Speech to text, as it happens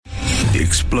The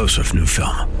explosive new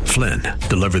film, Flynn,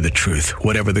 Deliver the Truth,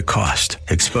 Whatever the Cost,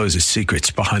 exposes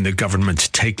secrets behind the government's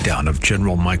takedown of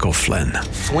General Michael Flynn.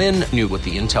 Flynn knew what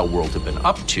the intel world had been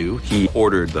up to. He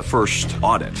ordered the first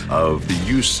audit of the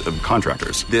use of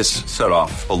contractors. This set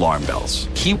off alarm bells.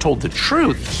 He told the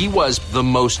truth. He was the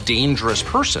most dangerous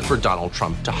person for Donald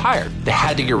Trump to hire. They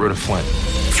had to get rid of Flynn.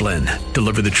 Flynn,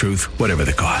 Deliver the Truth, Whatever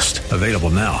the Cost. Available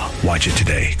now. Watch it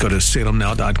today. Go to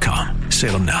salemnow.com.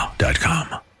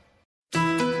 salemnow.com.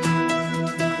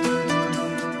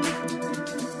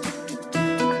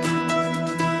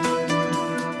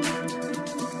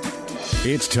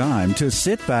 It's time to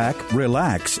sit back,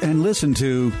 relax, and listen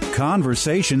to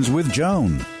Conversations with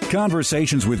Joan.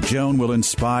 Conversations with Joan will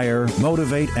inspire,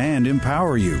 motivate, and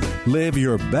empower you. Live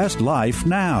your best life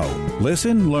now.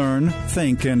 Listen, learn,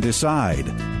 think, and decide.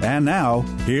 And now,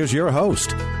 here's your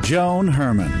host, Joan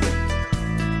Herman.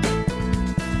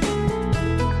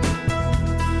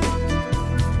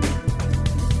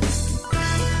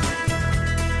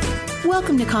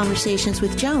 Welcome to Conversations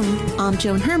with Joan. I'm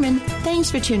Joan Herman.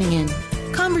 Thanks for tuning in.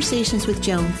 Conversations with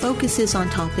Joan focuses on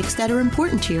topics that are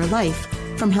important to your life,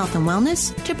 from health and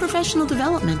wellness to professional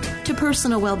development to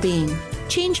personal well-being.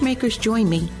 Changemakers join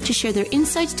me to share their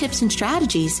insights, tips, and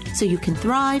strategies so you can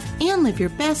thrive and live your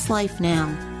best life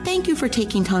now. Thank you for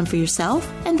taking time for yourself,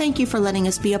 and thank you for letting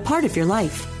us be a part of your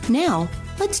life. Now,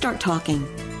 let's start talking.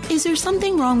 Is there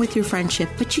something wrong with your friendship,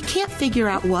 but you can't figure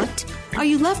out what? Are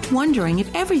you left wondering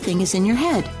if everything is in your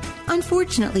head?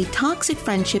 Unfortunately, toxic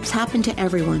friendships happen to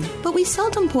everyone, but we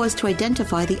seldom pause to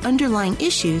identify the underlying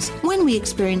issues when we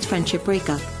experience friendship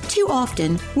breakup. Too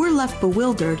often, we're left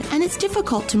bewildered and it's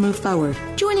difficult to move forward.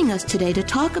 Joining us today to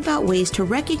talk about ways to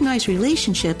recognize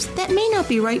relationships that may not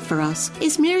be right for us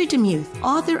is Mary DeMuth,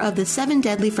 author of The 7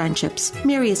 Deadly Friendships.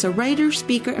 Mary is a writer,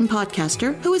 speaker, and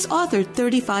podcaster who has authored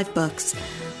 35 books.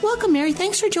 Welcome, Mary.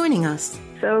 Thanks for joining us.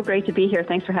 So great to be here.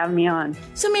 Thanks for having me on.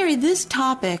 So, Mary, this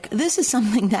is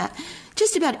something that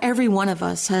just about every one of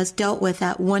us has dealt with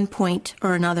at one point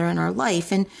or another in our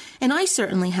life. And I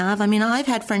certainly have. I mean, I've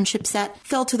had friendships that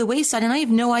fell to the wayside, and I have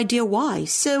no idea why.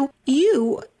 So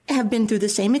you have been through the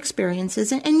same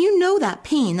experiences, and you know that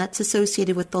pain that's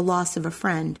associated with the loss of a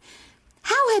friend.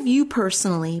 How have you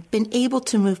personally been able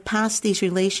to move past these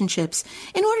relationships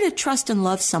in order to trust and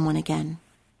love someone again?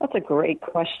 That's a great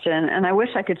question, and I wish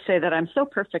I could say that I'm so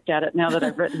perfect at it now that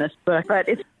I've written this book, but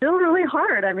it's still really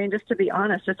hard. I mean, just to be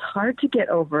honest, it's hard to get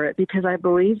over it because I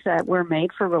believe that we're made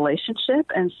for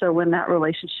relationship, and so when that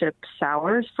relationship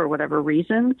sours for whatever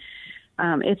reason,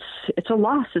 it's a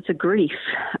loss, it's a grief.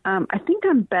 I think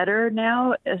I'm better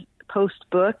now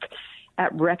post-book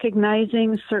at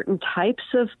recognizing certain types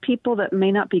of people that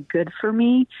may not be good for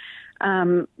me,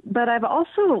 but I've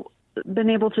also been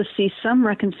able to see some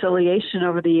reconciliation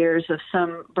over the years of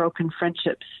some broken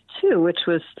friendships too, which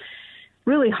was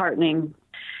really heartening.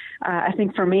 I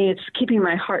think for me, it's keeping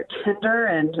my heart tender,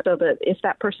 and so that if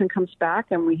that person comes back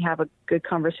and we have a good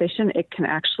conversation, it can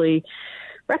actually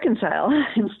reconcile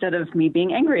instead of me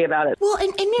being angry about it. Well,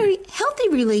 and Mary, healthy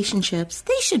relationships,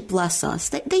 they should bless us.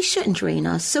 They shouldn't drain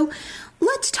us. So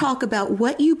let's talk about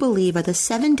what you believe are the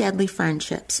 7 deadly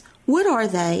friendships. What are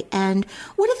they, and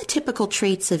what are the typical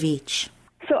traits of each?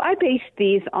 So I based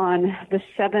these on the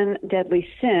 7 deadly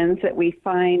sins that we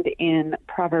find in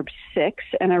Proverbs 6,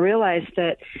 and I realized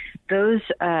that those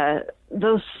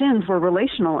sins were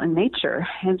relational in nature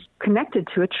and connected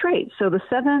to a trait. So the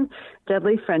 7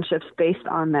 deadly friendships based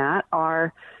on that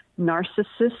are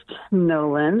narcissist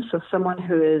Nolan, so someone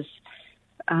who is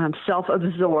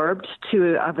self-absorbed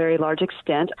to a very large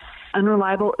extent.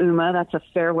 Unreliable Uma, that's a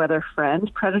fair weather friend.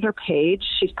 Predator Paige,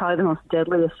 she's probably the most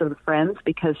deadliest of the friends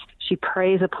because she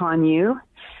preys upon you.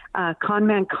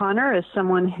 Conman Connor is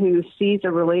someone who sees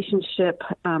a relationship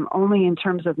only in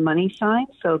terms of money signs.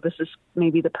 So this is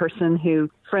maybe the person who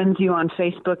friends you on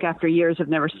Facebook after years of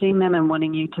never seeing them and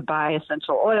wanting you to buy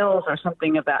essential oils or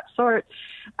something of that sort.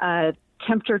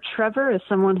 Tempter Trevor is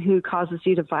someone who causes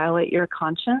you to violate your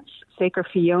conscience. Faker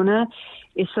Fiona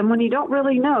is someone you don't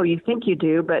really know. You think you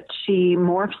do, but she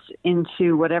morphs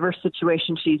into whatever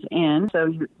situation she's in, so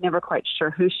you're never quite sure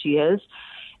who she is.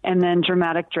 And then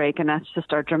Dramatic Drake, and that's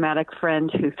just our dramatic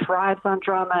friend who thrives on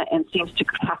drama and seems to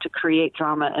have to create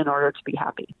drama in order to be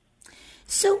happy.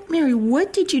 So, Mary,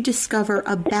 what did you discover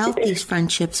about these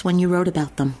friendships when you wrote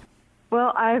about them?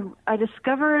 Well, I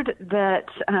discovered that,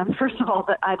 first of all,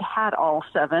 that I'd had all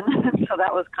 7, so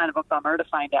that was kind of a bummer to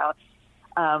find out.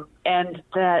 And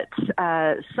that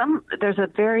there's a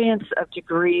variance of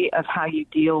degree of how you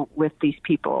deal with these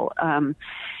people.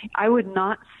 I would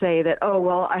not say that, oh,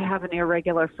 well, I have an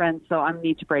irregular friend, so I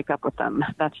need to break up with them.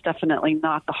 That's definitely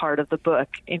not the heart of the book.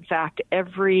 In fact,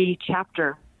 every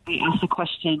chapter we ask the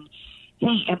question,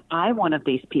 hey, am I one of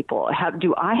these people?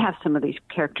 Do I have some of these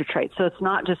character traits? So it's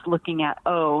not just looking at,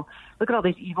 oh, look at all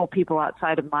these evil people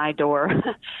outside of my door and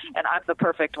I'm the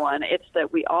perfect one. It's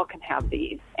that we all can have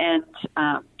these. And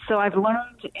so I've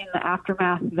learned in the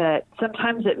aftermath that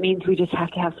sometimes it means we just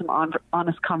have to have some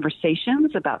honest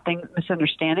conversations about things,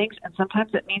 misunderstandings, and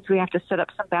sometimes it means we have to set up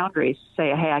some boundaries, say,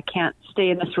 hey, I can't stay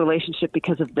in this relationship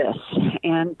because of this,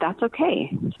 and that's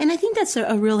okay. And I think that's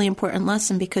a really important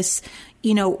lesson because,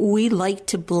 we like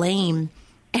to blame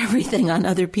everything on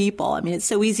other people. I mean, it's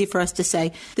so easy for us to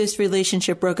say, this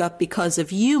relationship broke up because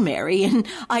of you, Mary, and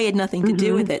I had nothing to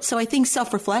do with it. So I think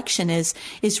self-reflection is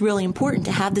really important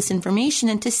to have this information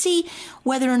and to see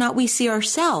whether or not we see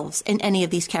ourselves in any of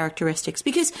these characteristics.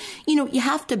 Because, you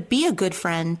have to be a good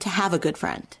friend to have a good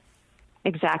friend.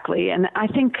 Exactly. And I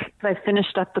think as I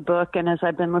finished up the book and as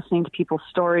I've been listening to people's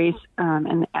stories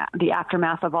and the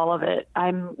aftermath of all of it,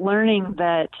 I'm learning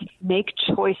that make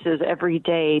choices every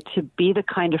day to be the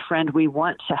kind of friend we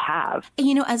want to have.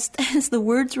 As the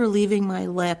words were leaving my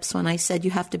lips when I said you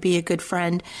have to be a good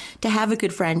friend to have a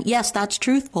good friend, yes, that's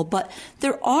truthful. But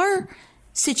there are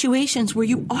situations where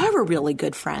you are a really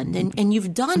good friend and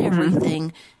you've done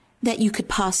everything that you could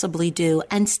possibly do,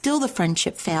 and still the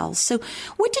friendship fails. So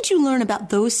what did you learn about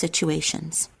those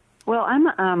situations? Well,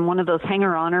 I'm one of those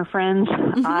hanger-oner friends.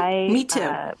 Me too.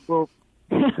 I will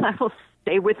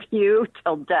stay with you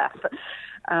till death.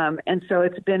 And so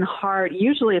it's been hard.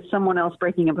 Usually it's someone else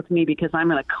breaking up with me because I'm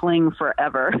going to cling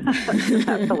forever to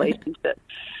that relationship.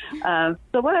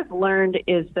 So what I've learned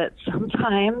is that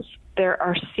sometimes there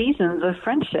are seasons of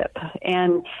friendship,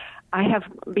 and I have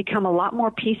become a lot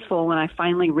more peaceful when I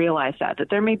finally realized that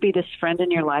there may be this friend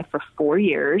in your life for 4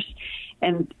 years,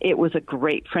 and it was a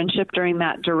great friendship during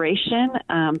that duration,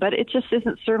 but it just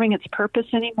isn't serving its purpose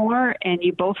anymore, and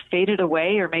you both faded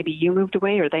away, or maybe you moved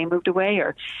away, or they moved away,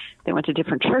 or they went to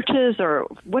different churches, or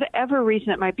whatever reason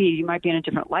it might be. You might be in a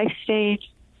different life stage.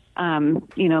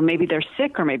 Maybe they're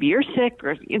sick, or maybe you're sick,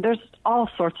 or there's all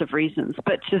sorts of reasons.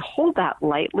 But to hold that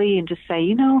lightly and just say,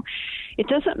 it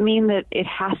doesn't mean that it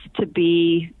has to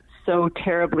be so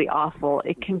terribly awful.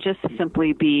 It can just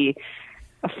simply be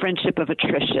a friendship of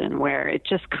attrition where it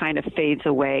just kind of fades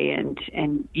away,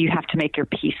 and you have to make your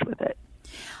peace with it.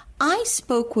 I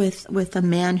spoke with a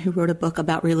man who wrote a book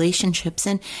about relationships,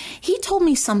 and he told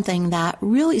me something that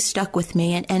really stuck with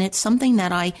me, and it's something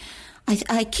that I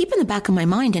keep in the back of my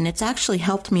mind, and it's actually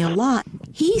helped me a lot.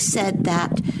 He said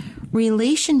that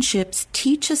relationships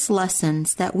teach us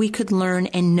lessons that we could learn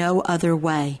in no other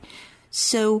way.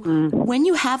 So when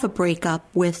you have a breakup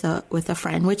with a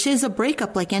friend, which is a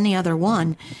breakup like any other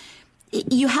one,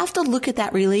 you have to look at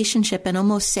that relationship and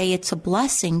almost say it's a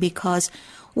blessing, because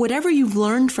whatever you've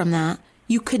learned from that,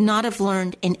 you could not have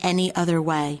learned in any other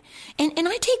way. And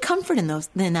I take comfort in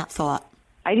that thought.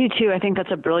 I do too. I think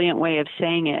that's a brilliant way of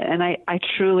saying it. And I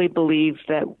truly believe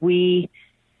that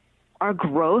our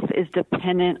growth is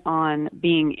dependent on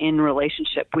being in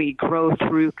relationship. We grow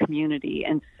through community.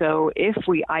 And so if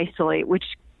we isolate, which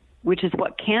is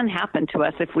what can happen to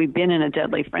us if we've been in a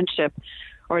deadly friendship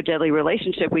or a deadly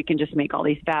relationship, we can just make all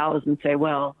these vows and say,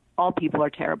 well, all people are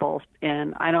terrible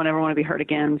and I don't ever want to be hurt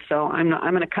again. So I'm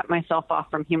going to cut myself off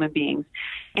from human beings.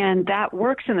 And that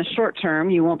works in the short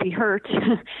term. You won't be hurt,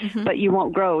 but you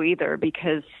won't grow either,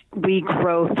 because we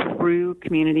grow through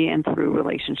community and through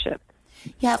relationship.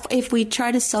 Yeah, if we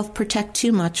try to self-protect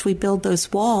too much, we build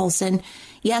those walls. And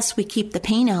yes, we keep the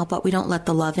pain out, but we don't let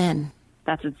the love in.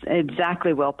 That's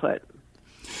exactly well put.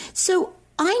 So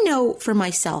I know for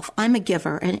myself, I'm a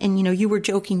giver. And you were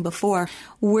joking before,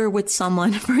 we're with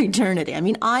someone for eternity. I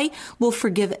mean, I will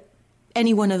forgive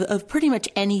anyone of pretty much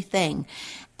anything.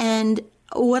 And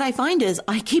what I find is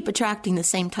I keep attracting the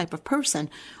same type of person.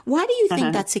 Why do you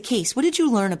think that's the case? What did you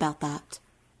learn about that?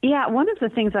 Yeah, one of the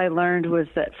things I learned was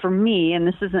that for me, and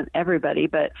this isn't everybody,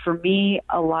 but for me,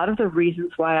 a lot of the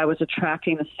reasons why I was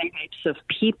attracting the same types of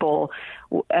people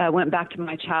went back to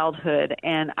my childhood.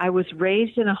 And I was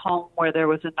raised in a home where there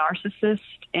was a narcissist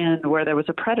and where there was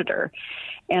a predator.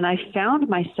 And I found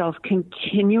myself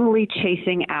continually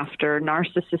chasing after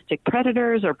narcissistic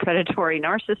predators or predatory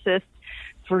narcissists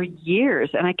for years.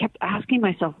 And I kept asking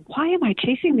myself, why am I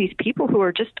chasing these people who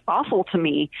are just awful to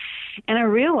me? And I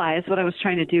realized what I was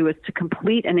trying to do was to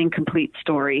complete an incomplete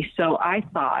story. So I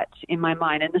thought in my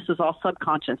mind, and this was all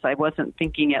subconscious, I wasn't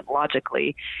thinking it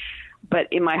logically, But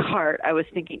in my heart, I was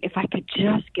thinking, if I could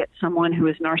just get someone who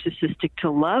is narcissistic to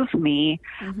love me,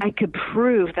 I could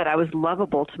prove that I was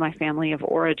lovable to my family of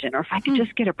origin. Or if I could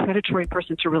just get a predatory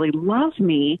person to really love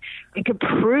me, it could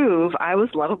prove I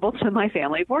was lovable to my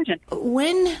family of origin.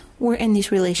 When we're in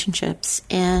these relationships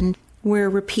and we're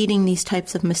repeating these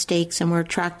types of mistakes and we're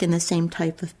attracting the same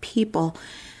type of people,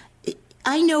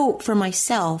 I know for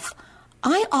myself,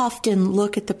 I often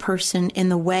look at the person in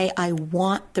the way I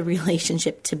want the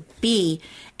relationship to be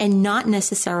and not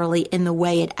necessarily in the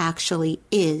way it actually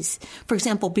is. For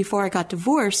example, before I got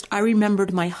divorced, I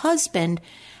remembered my husband,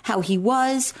 how he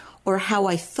was or how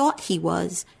I thought he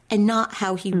was and not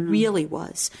how he really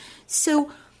was.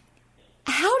 So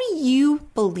how do you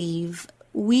believe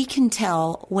we can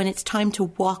tell when it's time to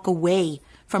walk away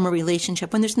from a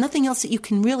relationship, when there's nothing else that you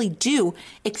can really do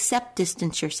except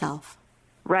distance yourself?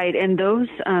 Right, and those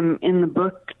in the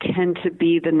book tend to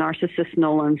be the narcissist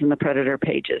Nolans and the predator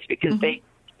pages because they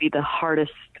be the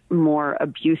hardest, more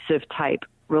abusive type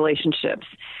relationships.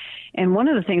 And one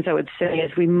of the things I would say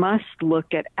is we must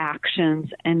look at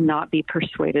actions and not be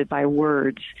persuaded by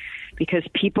words, because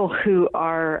people who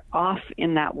are off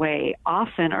in that way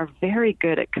often are very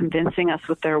good at convincing us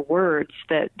with their words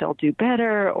that they'll do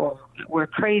better or we're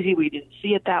crazy, we didn't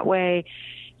see it that way.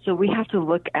 So we have to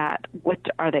look at what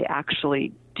are they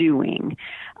actually doing,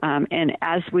 and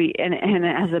as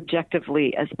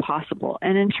objectively as possible.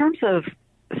 And in terms of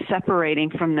separating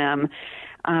from them,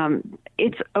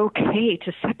 it's okay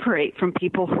to separate from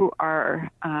people who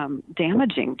are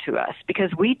damaging to us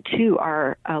because we too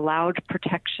are allowed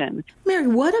protection. Mary,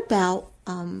 what about,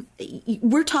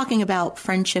 we're talking about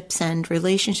friendships and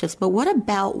relationships, but what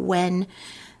about when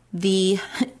the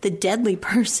deadly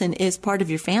person is part of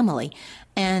your family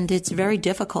and it's very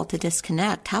difficult to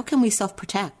disconnect? How can we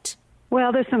self-protect?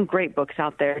 Well, there's some great books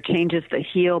out there. Changes That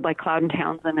Heal by Cloud and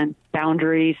Townsend and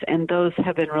Boundaries, and those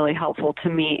have been really helpful to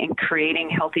me in creating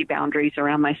healthy boundaries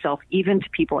around myself, even to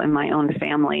people in my own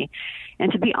family.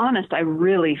 And to be honest, I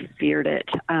really feared it.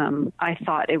 I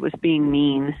thought it was being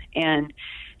mean, and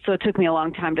so it took me a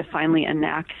long time to finally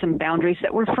enact some boundaries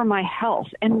that were for my health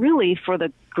and really for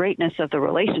the greatness of the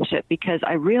relationship, because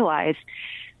I realized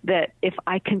that if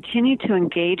I continued to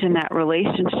engage in that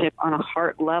relationship on a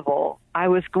heart level, I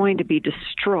was going to be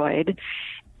destroyed,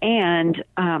 and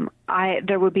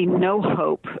there would be no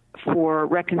hope for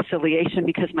reconciliation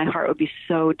because my heart would be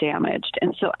so damaged.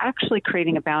 And so actually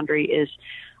creating a boundary is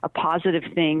a positive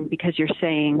thing because you're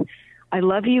saying, I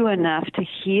love you enough to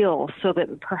heal so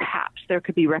that perhaps there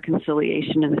could be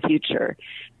reconciliation in the future.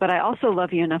 But I also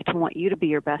love you enough to want you to be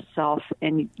your best self,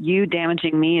 and you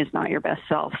damaging me is not your best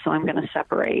self, so I'm going to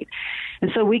separate. And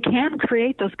so we can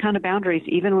create those kind of boundaries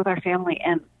even with our family.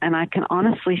 And I can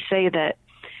honestly say that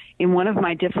in one of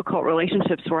my difficult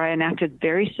relationships where I enacted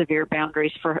very severe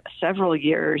boundaries for several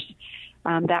years,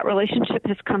 that relationship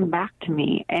has come back to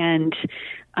me. And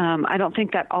I don't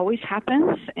think that always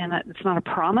happens, and it's not a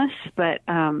promise, but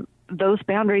those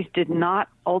boundaries did not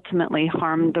ultimately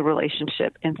harm the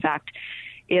relationship. In fact,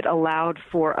 it allowed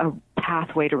for a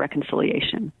pathway to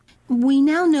reconciliation. We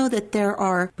now know that there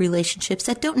are relationships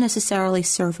that don't necessarily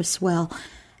serve us well.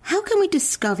 How can we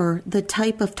discover the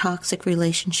type of toxic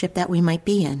relationship that we might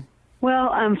be in?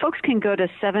 Well, folks can go to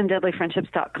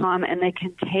 7deadlyfriendships.com and they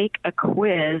can take a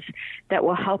quiz that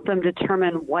will help them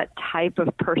determine what type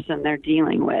of person they're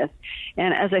dealing with.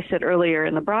 And as I said earlier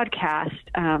in the broadcast,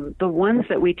 the ones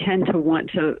that we tend to want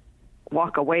to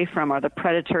walk away from are the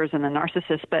predators and the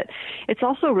narcissists, but it's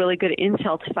also really good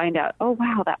intel to find out, oh,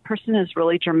 wow, that person is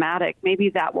really dramatic. Maybe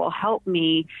that will help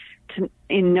me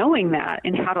in knowing that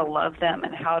and how to love them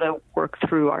and how to work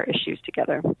through our issues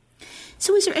together.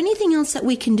 So is there anything else that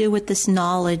we can do with this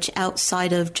knowledge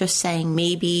outside of just saying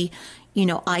maybe,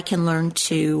 I can learn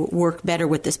to work better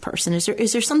with this person? Is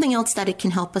there something else that it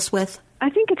can help us with? I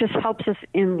think it just helps us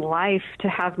in life to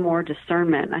have more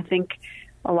discernment. I think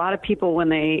a lot of people, when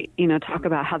they, talk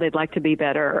about how they'd like to be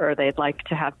better or they'd like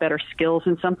to have better skills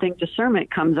in something, discernment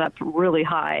comes up really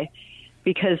high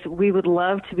because we would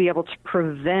love to be able to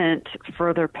prevent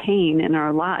further pain in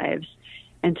our lives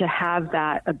and to have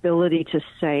that ability to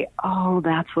say, oh,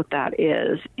 that's what that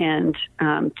is, and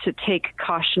to take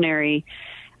cautionary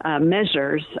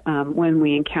measures when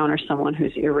we encounter someone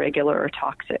who's irregular or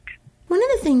toxic. One of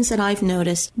the things that I've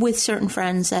noticed with certain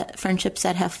friendships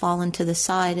that have fallen to the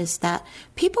side is that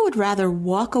people would rather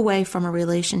walk away from a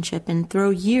relationship and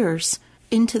throw years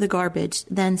into the garbage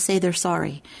than say they're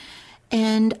sorry.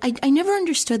 And I never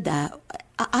understood that.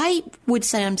 I would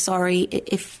say I'm sorry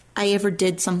if I ever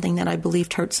did something that I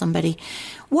believed hurt somebody.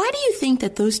 Why do you think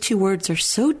that those two words are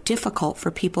so difficult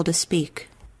for people to speak?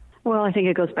 Well, I think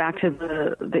it goes back to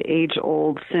the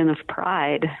age-old sin of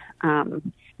pride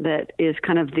that is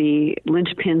kind of the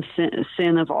linchpin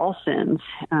sin of all sins.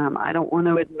 I don't want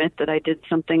to admit that I did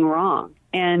something wrong.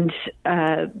 And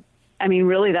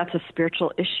really, that's a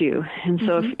spiritual issue. And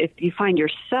so if you find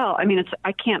yourself,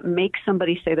 I can't make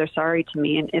somebody say they're sorry to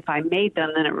me. And if I made them,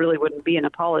 then it really wouldn't be an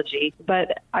apology.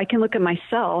 But I can look at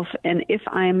myself, and if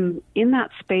I'm in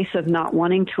that space of not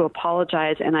wanting to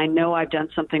apologize and I know I've done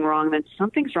something wrong, then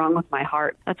something's wrong with my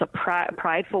heart. That's a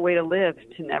prideful way to live,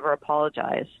 to never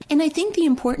apologize. And I think the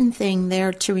important thing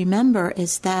there to remember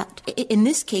is that in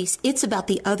this case, it's about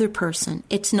the other person.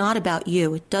 It's not about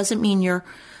you. It doesn't mean you're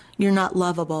not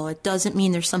lovable. It doesn't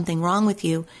mean there's something wrong with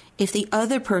you. If the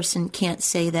other person can't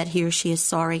say that he or she is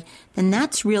sorry, then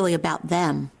that's really about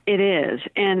them. It is.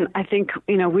 And I think,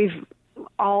 we've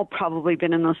all probably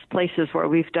been in those places where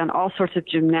we've done all sorts of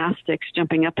gymnastics,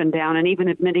 jumping up and down, and even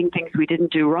admitting things we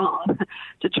didn't do wrong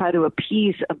to try to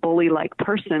appease a bully-like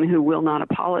person who will not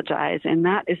apologize. And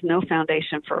that is no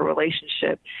foundation for a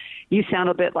relationship. You sound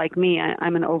a bit like me.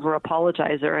 I'm an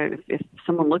over-apologizer. If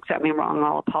someone looks at me wrong,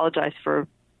 I'll apologize for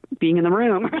being in the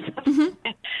room or something.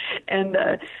 And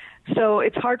so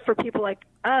it's hard for people like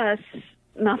us,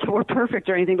 not that we're perfect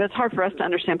or anything, but it's hard for us to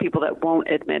understand people that won't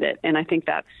admit it. And I think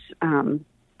that's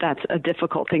a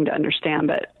difficult thing to understand.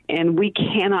 And we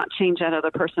cannot change that other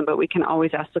person, but we can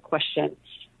always ask the question,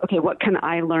 okay, what can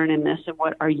I learn in this, and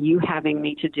what are you having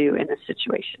me to do in this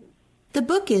situation? The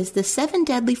book is The 7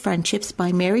 Deadly Friendships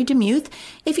by Mary DeMuth.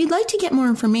 If you'd like to get more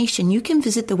information, you can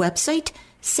visit the website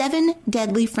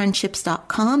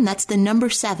 7deadlyfriendships.com. That's the number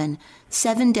 7,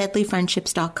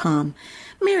 7deadlyfriendships.com.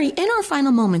 Mary, in our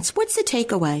final moments, what's the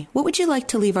takeaway? What would you like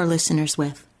to leave our listeners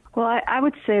with? Well, I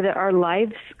would say that our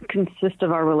lives consist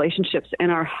of our relationships,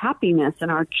 and our happiness and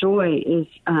our joy is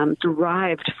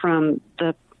derived from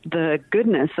the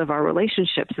goodness of our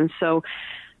relationships. And so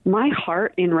my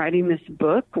heart in writing this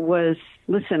book was,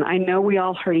 listen, I know we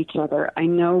all hurt each other. I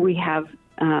know we have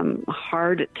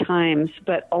hard times,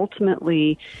 but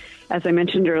ultimately, as I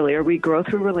mentioned earlier, we grow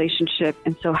through relationship.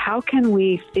 And so how can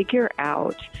we figure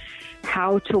out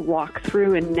how to walk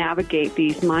through and navigate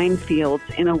these minefields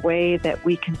in a way that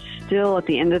we can still, at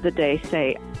the end of the day,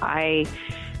 say, I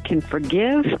can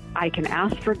forgive, I can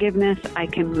ask forgiveness, I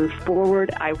can move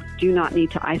forward, I do not need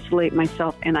to isolate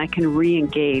myself, and I can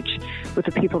re-engage with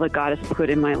the people that God has put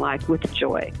in my life with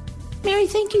joy. Mary,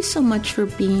 thank you so much for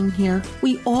being here.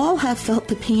 We all have felt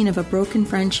the pain of a broken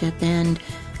friendship, and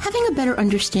having a better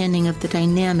understanding of the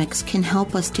dynamics can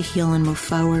help us to heal and move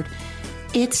forward.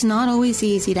 It's not always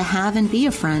easy to have and be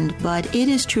a friend, but it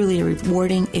is truly a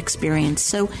rewarding experience.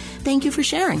 So thank you for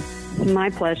sharing. My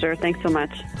pleasure. Thanks so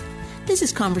much. This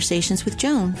is Conversations with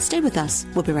Joan. Stay with us.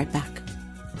 We'll be right back.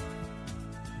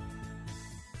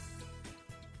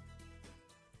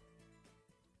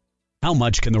 How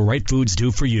much can the right foods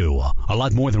do for you? A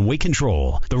lot more than weight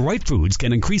control. The right foods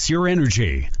can increase your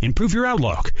energy, improve your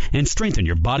outlook, and strengthen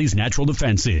your body's natural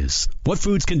defenses. What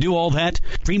foods can do all that?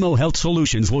 Primo Health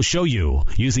Solutions will show you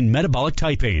using metabolic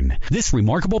typing. This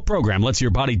remarkable program lets your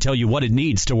body tell you what it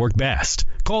needs to work best.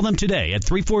 Call them today at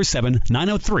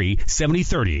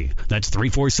 347-903-7030. That's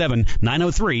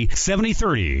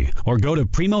 347-903-7030. Or go to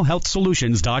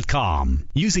PrimoHealthSolutions.com.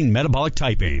 Using metabolic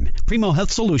typing, Primo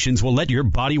Health Solutions will let your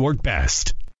body work best.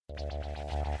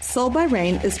 Soul by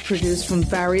Rain is produced from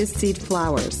various seed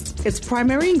flowers. Its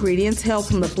primary ingredients hail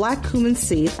from the black cumin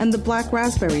seed and the black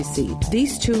raspberry seed.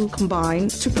 These two combine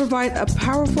to provide a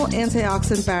powerful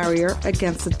antioxidant barrier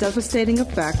against the devastating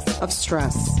effects of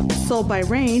stress. Soul by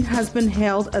Rain has been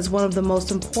hailed as one of the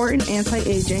most important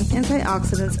anti-aging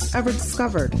antioxidants ever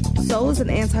discovered. Soul is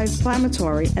an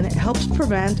anti-inflammatory, and it helps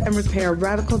prevent and repair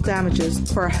radical damages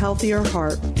for a healthier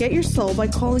heart. Get your soul by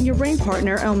calling your Rain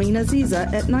partner, Elmina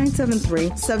Ziza, at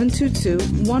 973-722-1154.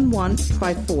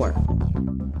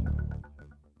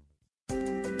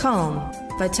 Calm,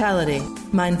 vitality,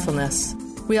 mindfulness.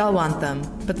 We all want them,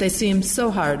 but they seem so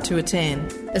hard to attain.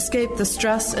 Escape the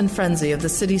stress and frenzy of the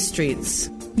city streets.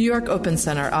 New York Open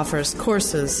Center offers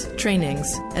courses,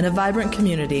 trainings, and a vibrant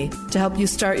community to help you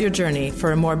start your journey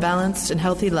for a more balanced and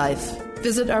healthy life.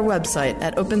 Visit our website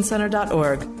at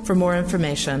opencenter.org for more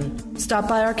information. Stop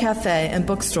by our cafe and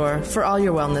bookstore for all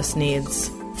your wellness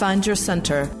needs. Find your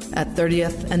center at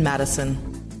 30th and Madison.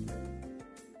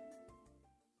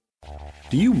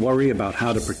 Do you worry about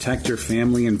how to protect your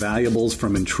family and valuables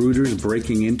from intruders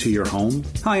breaking into your home?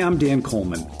 Hi, I'm Dan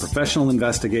Coleman, professional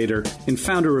investigator and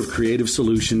founder of Creative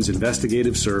Solutions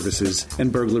Investigative Services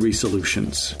and Burglary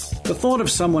Solutions. The thought of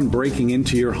someone breaking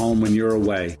into your home when you're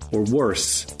away, or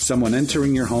worse, someone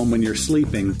entering your home when you're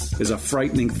sleeping, is a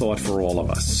frightening thought for all of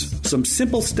us. Some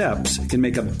simple steps can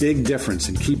make a big difference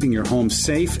in keeping your home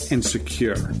safe and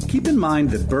secure. Keep in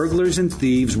mind that burglars and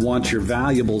thieves want your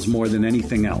valuables more than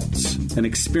anything else. An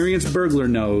experienced burglar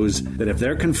knows that if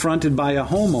they're confronted by a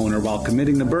homeowner while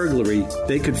committing the burglary,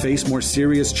 they could face more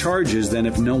serious charges than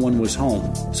if no one was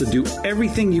home. So do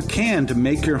everything you can to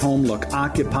make your home look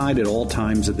occupied at all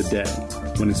times of the day.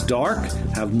 When it's dark,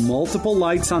 have multiple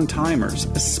lights on timers,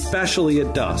 especially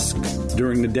at dusk.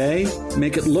 During the day,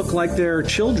 make it look like there are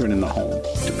children in the home.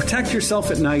 To protect yourself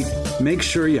at night, make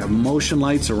sure you have motion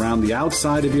lights around the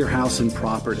outside of your house and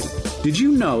property. Did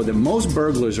you know that most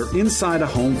burglars are inside a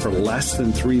home for less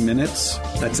than 3 minutes?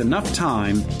 That's enough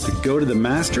time to go to the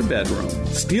master bedroom,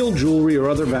 steal jewelry or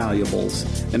other valuables,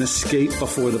 and escape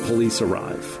before the police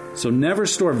arrive. So never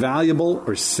store valuable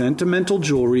or sentimental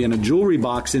jewelry in a jewelry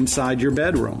box inside your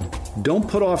bedroom. Don't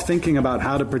put off thinking about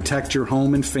how to protect your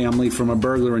home and family from a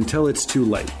burglar until it's too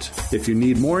late. If you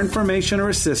need more information or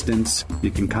assistance,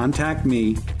 you can contact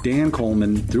me, Dan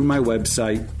Coleman, through my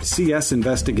website,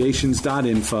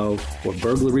 csinvestigations.info or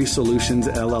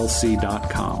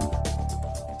burglarysolutionsllc.com.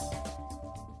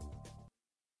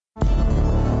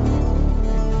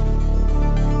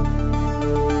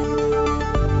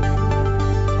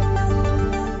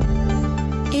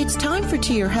 It's time for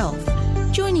To Your Health.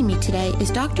 Joining me today is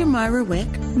Dr. Myra Wick,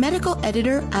 medical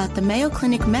editor at the Mayo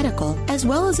Clinic Medical, as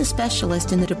well as a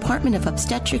specialist in the Department of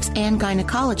Obstetrics and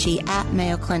Gynecology at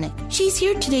Mayo Clinic. She's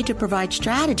here today to provide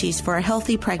strategies for a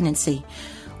healthy pregnancy.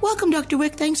 Welcome, Dr.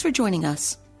 Wick. Thanks for joining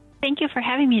us. Thank you for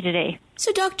having me today.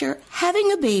 So, Doctor,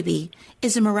 having a baby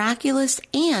is a miraculous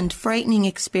and frightening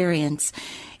experience.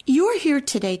 You're here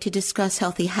today to discuss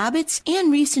healthy habits and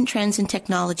recent trends and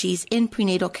technologies in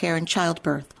prenatal care and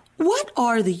childbirth. What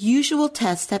are the usual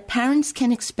tests that parents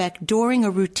can expect during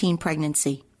a routine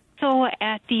pregnancy? So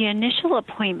at the initial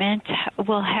appointment,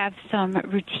 we'll have some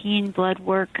routine blood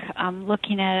work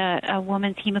looking at a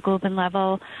woman's hemoglobin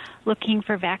level, looking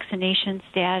for vaccination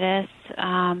status,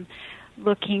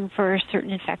 looking for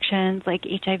certain infections like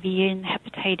HIV and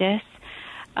hepatitis.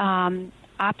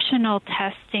 Optional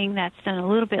testing that's done a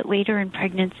little bit later in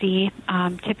pregnancy,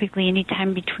 typically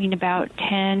anytime between about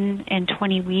 10 and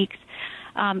 20 weeks,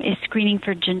 is screening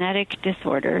for genetic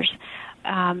disorders.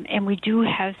 And we do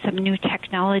have some new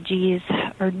technologies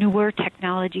or newer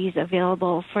technologies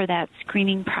available for that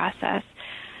screening process.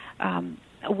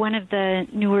 One of the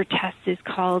newer tests is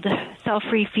called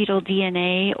cell-free fetal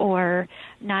DNA or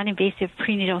non-invasive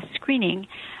prenatal screening,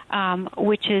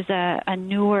 which is a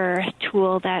newer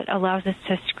tool that allows us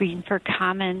to screen for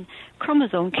common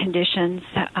chromosome conditions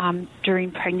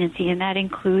during pregnancy, and that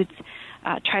includes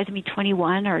trisomy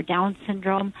 21 or Down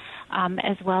syndrome,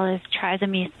 as well as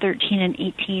trisomies 13 and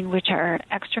 18, which are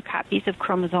extra copies of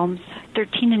chromosomes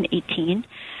 13 and 18.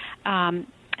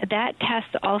 That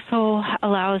test also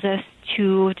allows us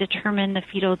to determine the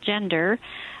fetal gender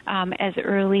as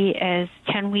early as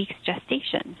 10 weeks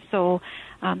gestation. So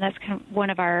that's kind of one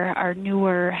of our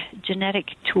newer genetic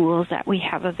tools that we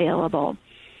have available.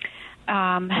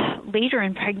 Later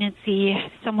in pregnancy,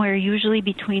 somewhere usually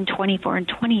between 24 and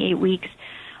 28 weeks,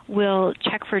 we'll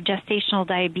check for gestational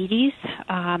diabetes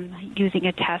using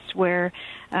a test where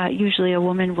usually a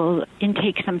woman will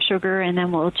intake some sugar and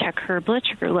then we'll check her blood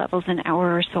sugar levels an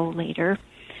hour or so later.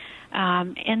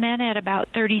 And then at about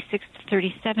 36 to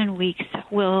 37 weeks,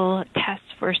 we'll test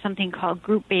for something called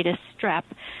group beta strep,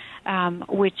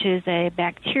 which is a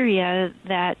bacteria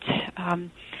that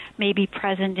may be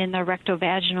present in the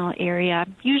rectovaginal area.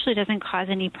 Usually doesn't cause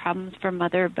any problems for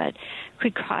mother, but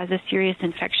could cause a serious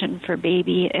infection for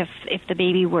baby if the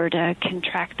baby were to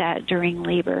contract that during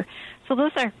labor. So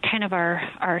those are kind of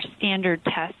our standard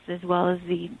tests, as well as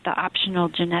the optional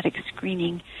genetic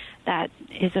screening that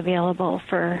is available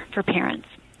for parents.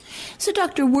 So,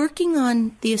 Doctor, working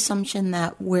on the assumption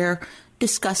that we're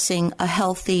discussing a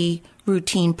healthy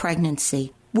routine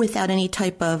pregnancy without any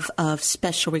type of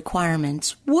special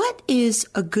requirements, what is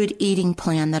a good eating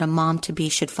plan that a mom-to-be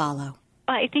should follow?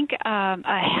 I think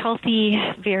a healthy,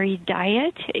 varied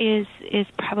diet is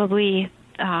probably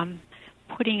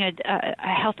putting a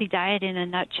healthy diet in a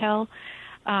nutshell,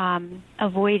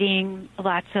 avoiding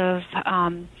lots of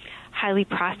highly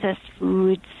processed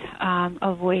foods,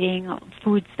 avoiding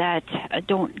foods that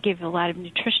don't give a lot of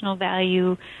nutritional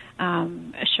value,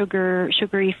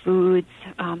 sugary foods,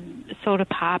 soda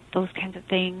pop, those kinds of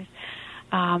things.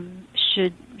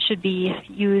 should be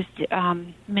used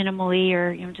minimally,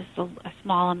 or just a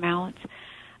small amount.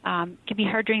 It can be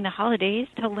hard during the holidays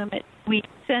to limit sweets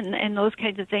and those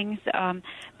kinds of things.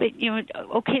 But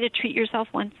okay to treat yourself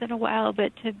once in a while,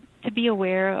 but to be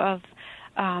aware of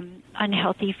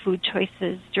unhealthy food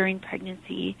choices during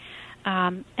pregnancy,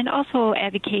 and also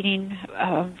advocating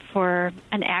for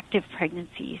an active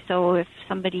pregnancy. So if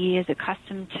somebody is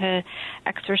accustomed to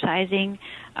exercising,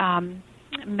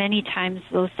 many times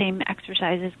those same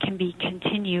exercises can be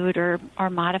continued or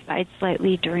modified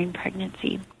slightly during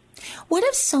pregnancy. What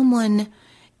if someone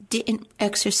didn't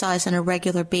exercise on a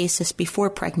regular basis before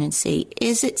pregnancy?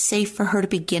 Is it safe for her to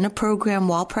begin a program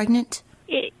while pregnant?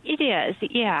 It is,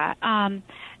 yeah.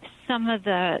 Some of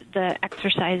the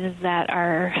exercises that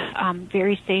are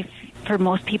very safe for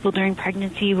most people during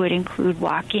pregnancy would include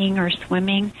walking or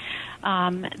swimming.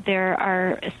 There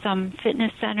are some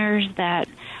fitness centers that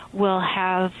will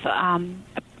have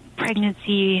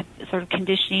pregnancy sort of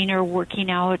conditioning or working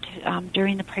out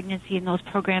during the pregnancy, and those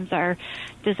programs are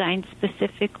designed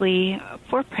specifically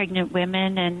for pregnant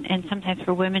women and sometimes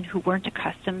for women who weren't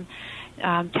accustomed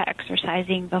to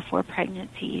exercising before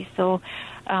pregnancy. So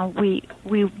we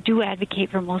do advocate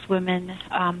for most women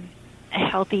a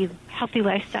healthy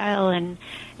lifestyle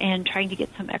and trying to get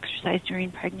some exercise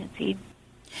during pregnancy.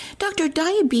 Doctor,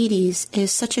 diabetes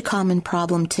is such a common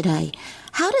problem today.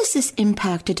 How does this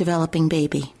impact a developing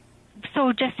baby?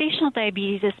 So gestational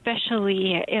diabetes,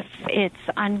 especially if it's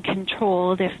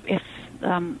uncontrolled, if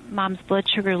mom's blood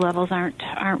sugar levels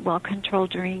aren't well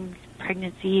controlled during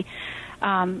pregnancy,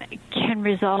 can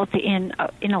result in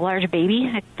a large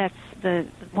baby. That's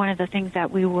one of the things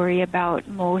that we worry about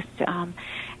most,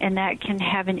 and that can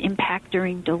have an impact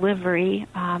during delivery.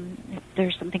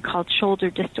 There's something called shoulder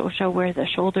dystocia, where the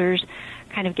shoulders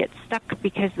kind of get stuck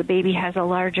because the baby has a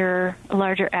larger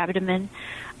abdomen,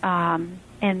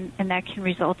 and that can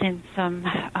result in some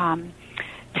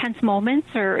tense moments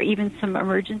or even some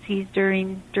emergencies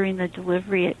during the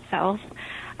delivery itself.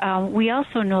 We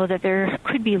also know that there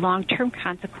could be long-term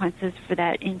consequences for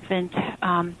that infant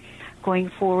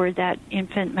going forward. That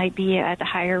infant might be at a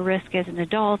higher risk as an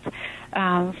adult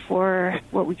for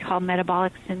what we call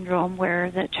metabolic syndrome, where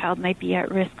the child might be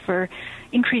at risk for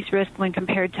increased risk when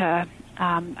compared to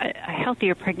a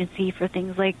healthier pregnancy for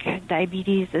things like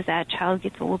diabetes as that child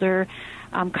gets older,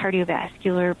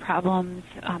 cardiovascular problems,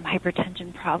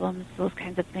 hypertension problems, those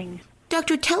kinds of things.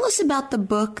 Doctor, tell us about the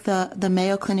book, the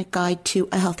Mayo Clinic Guide to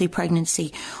a Healthy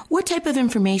Pregnancy. What type of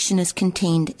information is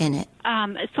contained in it?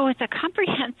 So it's a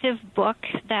comprehensive book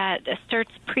that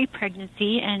starts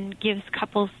pre-pregnancy and gives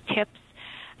couples tips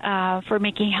for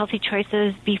making healthy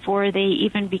choices before they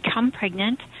even become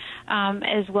pregnant,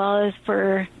 as well as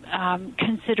for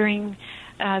considering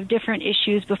different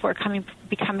issues before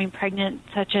becoming pregnant,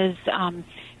 such as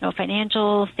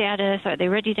financial status. Are they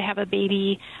ready to have a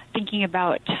baby? Thinking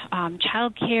about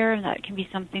child care. That can be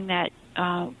something that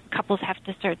couples have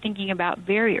to start thinking about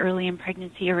very early in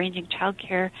pregnancy, arranging child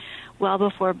care well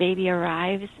before baby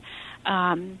arrives.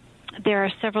 There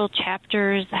are several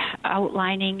chapters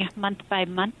outlining month by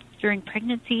month during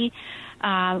pregnancy,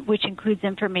 which includes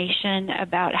information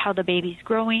about how the baby's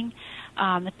growing,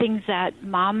 things that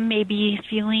mom may be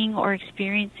feeling or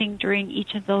experiencing during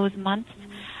each of those months,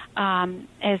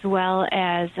 as well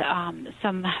as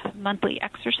some monthly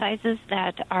exercises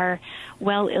that are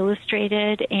well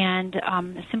illustrated and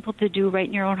simple to do right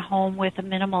in your own home with a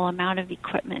minimal amount of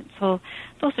equipment. So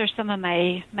those are some of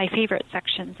my favorite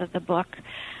sections of the book.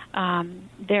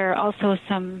 There are also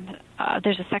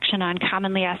there's a section on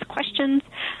commonly asked questions,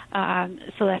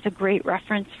 so that's a great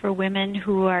reference for women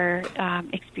who are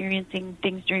experiencing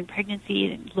things during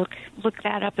pregnancy. Look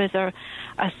that up as a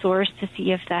source to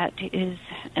see if that is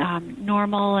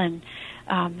normal, and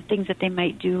things that they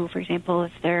might do. For example,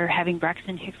 if they're having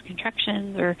Braxton Hicks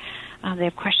contractions, or they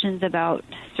have questions about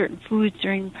certain foods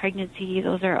during pregnancy,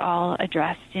 those are all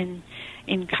addressed in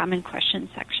common questions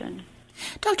section.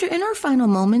 Doctor, in our final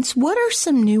moments, what are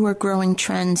some new or growing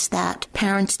trends that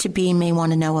parents-to-be may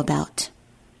want to know about?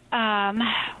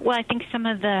 Well, I think some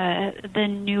of the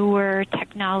newer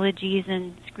technologies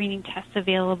and screening tests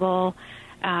available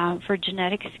for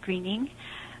genetic screening.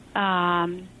 I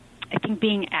think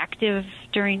being active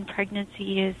during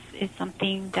pregnancy is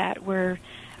something that we're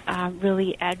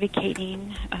really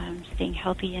advocating, staying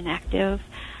healthy and active.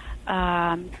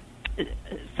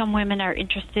 Some women are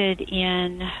interested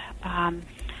in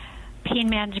pain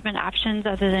management options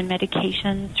other than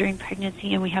medications during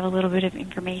pregnancy, and we have a little bit of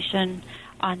information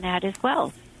on that as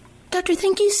well. Doctor,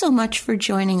 thank you so much for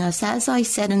joining us. As I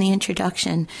said in the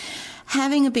introduction,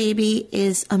 having a baby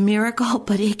is a miracle,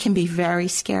 but it can be very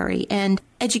scary. And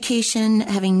education,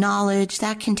 having knowledge,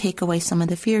 that can take away some of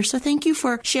the fear. So thank you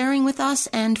for sharing with us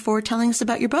and for telling us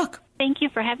about your book. Thank you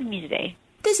for having me today.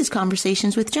 This is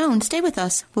Conversations with Joan. Stay with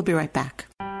us. We'll be right back.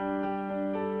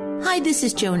 Hi, this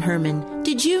is Joan Herman.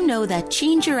 Did you know that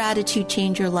Change Your Attitude,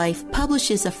 Change Your Life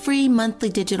publishes a free monthly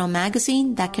digital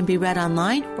magazine that can be read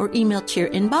online or emailed to your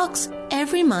inbox?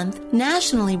 Every month,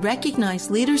 nationally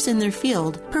recognized leaders in their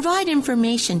field provide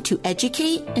information to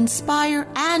educate, inspire,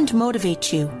 and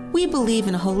motivate you. We believe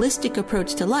in a holistic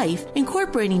approach to life,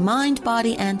 incorporating mind,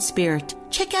 body, and spirit.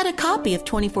 Check out a copy of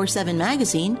 24/7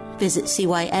 magazine. Visit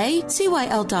CYACYL.com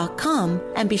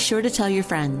and be sure to tell your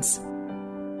friends.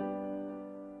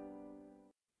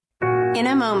 In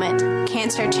a moment,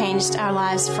 cancer changed our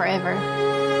lives forever.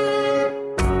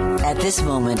 At this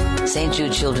moment, St.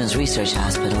 Jude Children's Research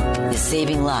Hospital is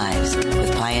saving lives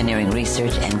with pioneering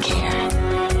research and care.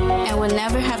 And will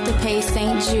never have to pay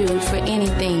St. Jude for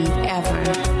anything, ever.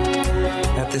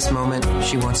 At this moment,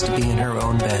 she wants to be in her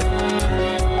own bed.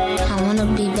 I want to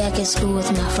be back at school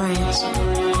with my friends.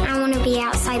 I want to be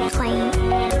outside playing.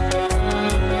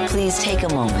 Please take a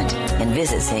moment and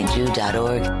visit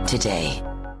stjude.org today.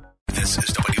 This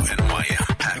is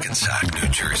WNYM, Hackensack, New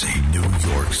Jersey, New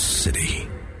York City.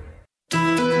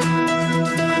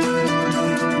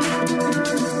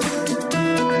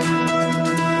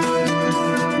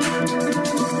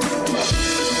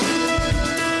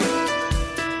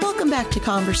 Welcome back to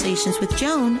Conversations with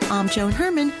Joan. I'm Joan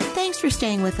Herman. Thanks for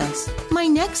staying with us. My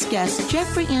next guest,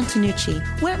 Jeffrey Antonucci,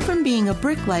 went from being a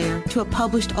bricklayer to a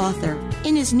published author.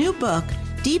 In his new book,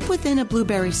 Deep Within a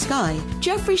Blueberry Sky,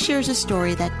 Jeffrey shares a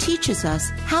story that teaches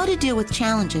us how to deal with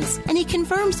challenges, and he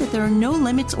confirms that there are no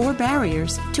limits or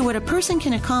barriers to what a person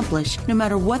can accomplish, no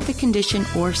matter what the condition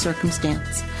or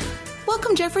circumstance.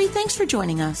 Welcome, Jeffrey. Thanks for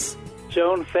joining us.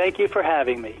 Joan, thank you for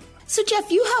having me. So,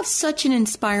 Jeff, you have such an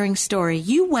inspiring story.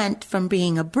 You went from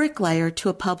being a bricklayer to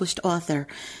a published author.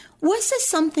 Was this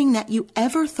something that you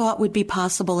ever thought would be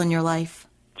possible in your life?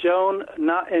 Joan,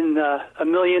 not in a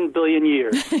million billion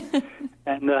years.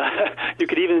 And you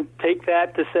could even take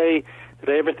that to say, did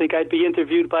I ever think I'd be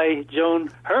interviewed by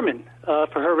Joan Herman for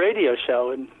her radio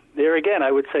show? And there again,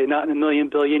 I would say not in a million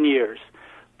billion years.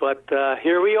 But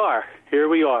here we are.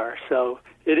 So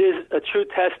it is a true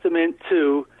testament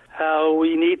to how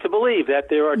we need to believe that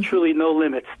there are truly no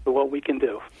limits to what we can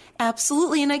do.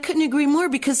 Absolutely, and I couldn't agree more,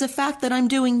 because the fact that I'm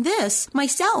doing this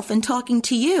myself and talking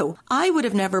to you, I would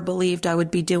have never believed I would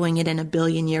be doing it in a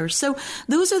billion years. So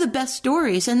those are the best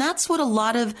stories, and that's what a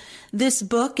lot of this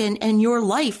book and your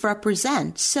life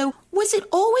represents. So was it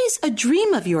always a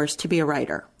dream of yours to be a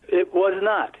writer? It was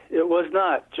not,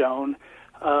 Joan.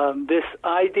 This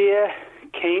idea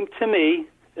came to me,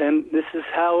 and this is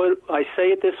how I say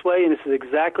it this way, and this is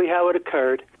exactly how it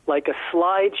occurred, like a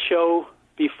slideshow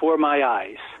before my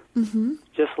eyes. Mm-hmm.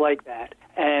 Just like that.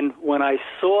 And when I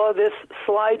saw this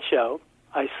slideshow,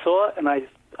 I saw it and I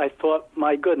thought,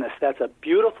 my goodness, that's a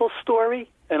beautiful story,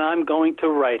 and I'm going to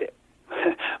write it.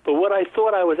 But what I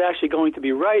thought I was actually going to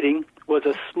be writing was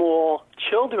a small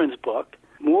children's book,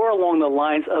 more along the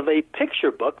lines of a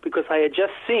picture book, because I had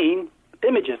just seen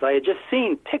images, I had just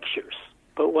seen pictures.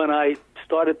 But when I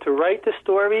started to write the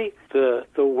story, the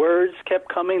words kept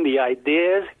coming, the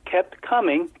ideas kept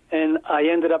coming, and I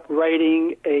ended up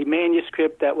writing a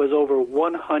manuscript that was over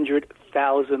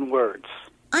 100,000 words.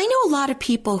 I know a lot of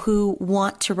people who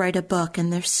want to write a book,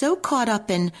 and they're so caught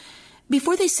up in,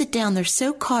 before they sit down, they're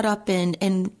so caught up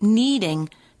in needing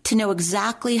to know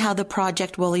exactly how the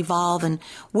project will evolve and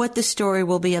what the story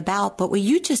will be about. But what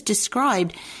you just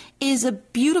described is a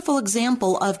beautiful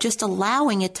example of just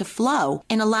allowing it to flow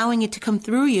and allowing it to come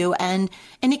through you, and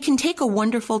it can take a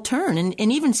wonderful turn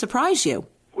and even surprise you.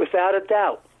 Without a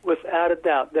doubt,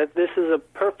 that this is a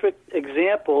perfect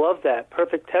example of that,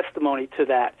 perfect testimony to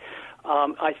that.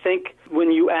 I think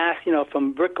when you ask,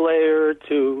 from bricklayer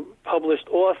to published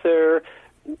author,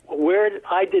 where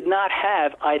I did not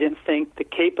have, I didn't think, the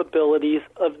capabilities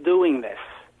of doing this,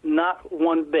 not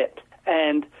one bit.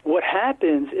 And what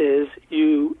happens is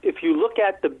if you look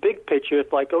at the big picture,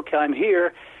 it's like, okay, I'm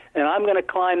here, and I'm going to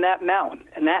climb that mountain,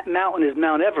 and that mountain is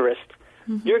Mount Everest.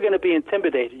 Mm-hmm. You're going to be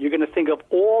intimidated. You're going to think of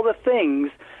all the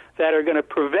things that are going to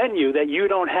prevent you, that you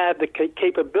don't have the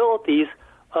capabilities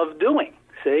of doing.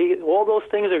 See, all those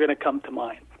things are going to come to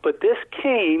mind. But this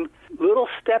came little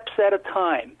steps at a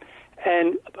time,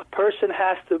 and a person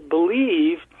has to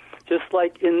believe, just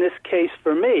like in this case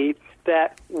for me,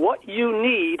 that what you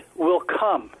need will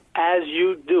come as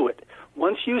you do it.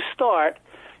 Once you start,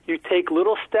 you take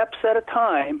little steps at a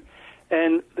time,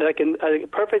 and like a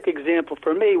perfect example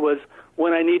for me was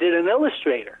when I needed an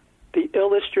illustrator. The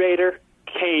illustrator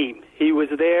came. He was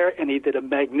there, and he did a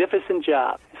magnificent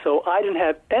job. So I didn't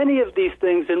have any of these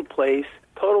things in place,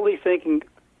 totally thinking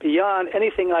beyond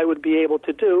anything I would be able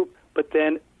to do, but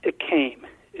then it came.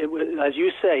 It was, as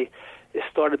you say, it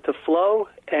started to flow,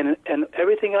 and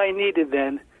everything I needed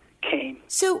then came.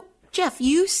 So, Jeff,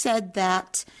 you said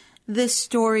that this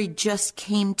story just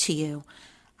came to you.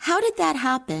 How did that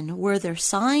happen? Were there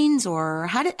signs, or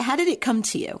how did it come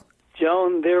to you?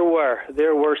 Joan, there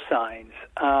were signs.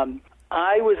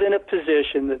 I was in a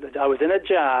position that I was in a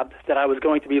job that I was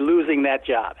going to be losing that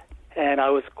job, and I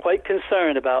was quite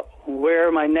concerned about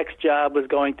where my next job was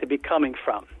going to be coming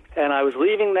from. And I was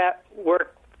leaving that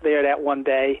work there that one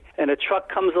day, and a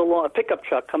pickup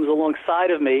truck comes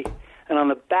alongside of me, and on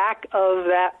the back of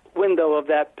that window of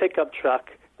that pickup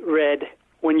truck read,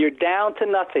 "When you're down to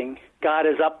nothing, God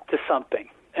is up to something."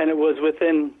 And it was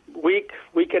within week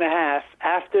and a half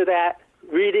after that,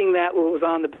 reading that what was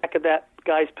on the back of that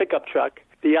guy's pickup truck,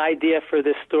 the idea for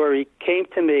this story came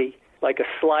to me like a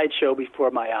slideshow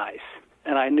before my eyes,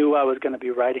 and I knew I was going to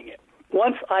be writing it.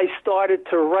 Once I started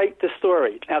to write the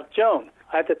story, now, Joan,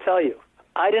 I have to tell you,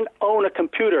 I didn't own a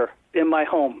computer in my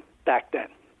home back then.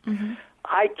 Mm-hmm.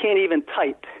 I can't even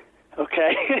type,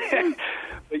 okay?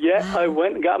 But yet I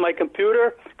went and got my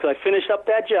computer because I finished up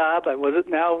that job. I wasn't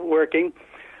now working.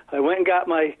 I went and got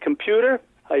my computer.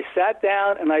 I sat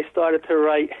down and I started to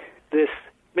write this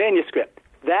manuscript.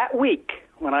 That week,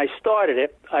 when I started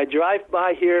it, I drive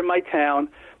by here in my town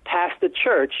past the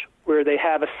church where they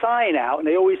have a sign out, and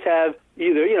they always have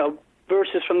either,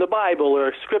 verses from the Bible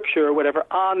or scripture or whatever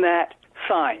on that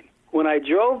sign. When I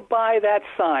drove by that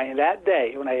sign that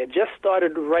day, when I had just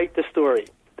started to write the story,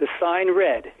 the sign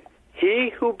read, "He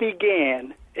who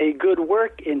began a good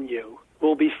work in you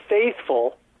will be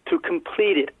faithful to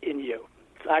complete it in you."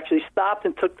 I actually stopped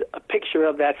and took a picture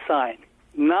of that sign.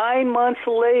 9 months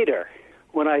later,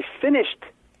 when I finished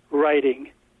writing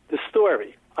the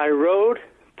story, I rode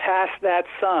past that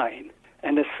sign,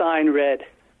 and the sign read,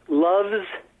 "Love's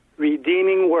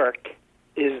redeeming work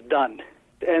is done."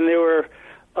 And there were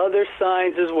other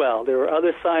signs as well.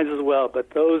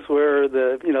 But those were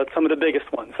some of the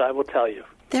biggest ones, I will tell you.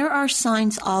 There are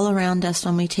signs all around us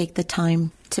when we take the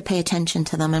time to pay attention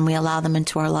to them and we allow them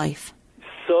into our life.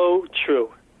 So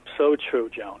true,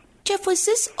 Joan. Jeff, was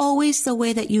this always the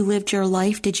way that you lived your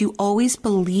life? Did you always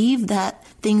believe that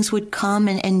things would come,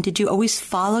 and did you always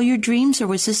follow your dreams, or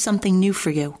was this something new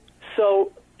for you?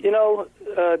 So,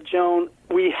 Joan,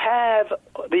 we have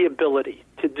the ability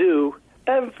to do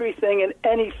everything and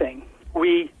anything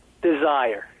we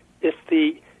desire. If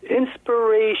the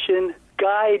inspiration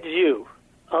guides you,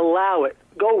 allow it.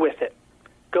 Go with it.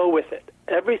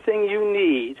 Everything you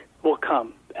need will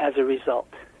come as a result.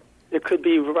 It could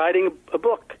be writing a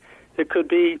book. It could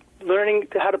be learning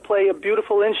how to play a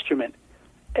beautiful instrument.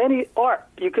 Any art.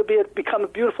 You could become a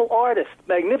beautiful artist,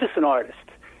 magnificent artist.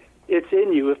 It's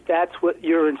in you if that's what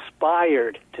you're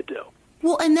inspired to do.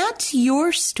 Well, and that's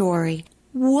your story.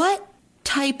 What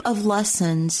type of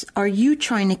lessons are you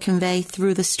trying to convey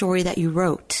through the story that you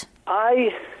wrote?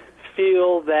 I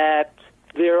feel that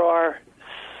there are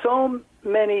so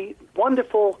many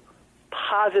wonderful,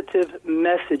 positive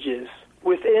messages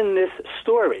within this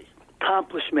story.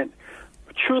 Accomplishment,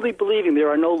 truly believing there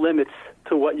are no limits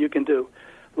to what you can do.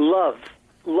 Love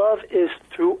is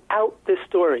throughout this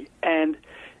story, and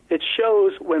it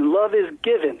shows when love is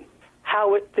given,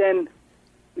 how it then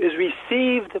is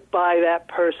received by that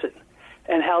person,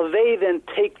 and how they then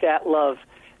take that love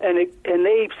and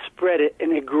they spread it,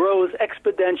 and it grows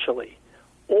exponentially.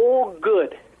 All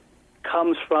good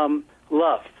comes from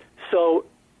love. So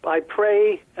I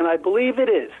pray, and I believe it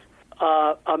is,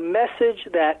 a message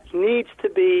that needs to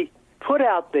be put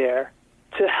out there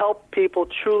to help people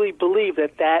truly believe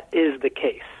that is the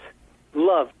case.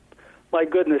 Love. My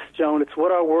goodness, Joan, it's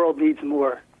what our world needs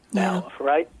more now of,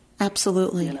 right?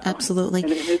 Absolutely, absolutely.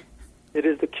 And it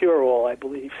is the cure-all, I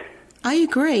believe. I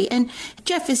agree. And,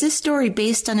 Jeff, is this story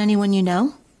based on anyone you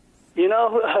know?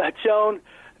 Joan,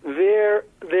 there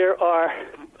are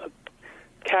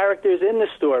characters in the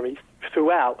story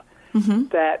throughout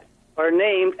that are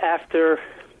named after,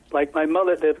 like my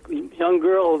mother, the young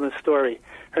girl in the story.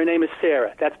 Her name is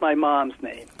Sarah. That's my mom's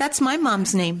name. That's my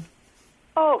mom's name.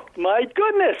 Oh, my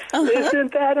goodness.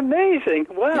 Isn't that amazing?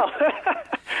 Wow.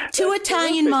 Two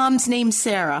Italian moms named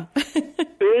Sarah.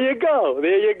 There you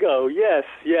go.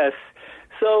 Yes.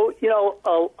 So,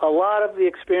 a lot of the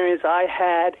experience I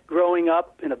had growing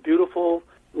up in a beautiful,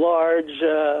 large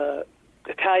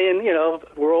Italian,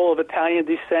 we're all of Italian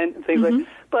descent and things like that.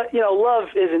 But, love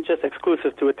isn't just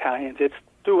exclusive to Italians. It's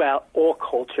throughout all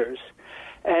cultures.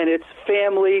 And it's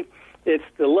family. It's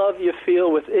the love you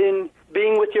feel within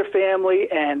being with your family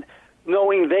and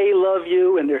knowing they love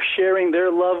you and they're sharing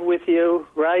their love with you,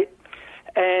 right?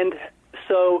 And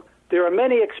so there are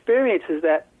many experiences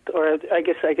that, or I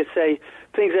guess I could say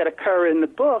things that occur in the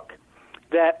book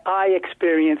that I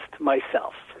experienced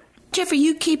myself. Jeffrey,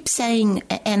 you keep saying,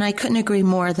 and I couldn't agree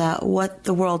more, that what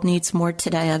the world needs more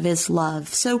today of is love.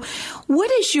 So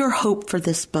what is your hope for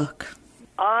this book?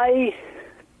 I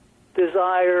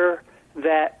desire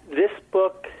that this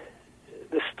book,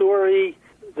 the story,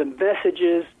 the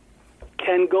messages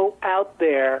can go out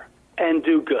there and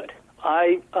do good.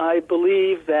 I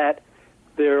believe that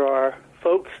there are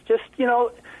folks just,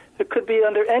 it could be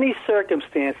under any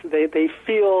circumstance, they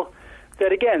feel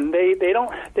that, again, they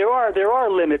don't. There are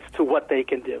limits to what they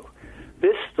can do.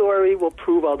 This story will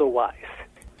prove otherwise.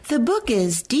 The book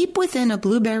is Deep Within a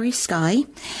Blueberry Sky.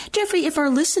 Jeffrey, if our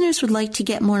listeners would like to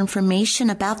get more information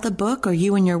about the book or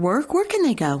you and your work, where can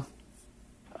they go?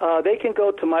 They can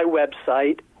go to my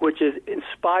website, which is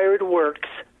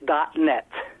inspiredworks.net.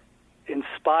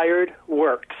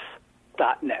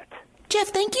 Inspiredworks.net. Jeff,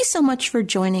 thank you so much for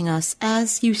joining us.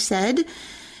 As you said,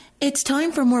 it's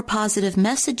time for more positive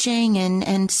messaging,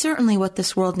 and certainly what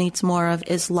this world needs more of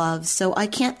is love. So I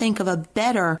can't think of a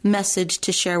better message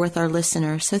to share with our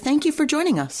listeners. So thank you for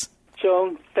joining us.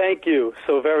 Joan, thank you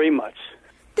so very much.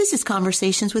 This is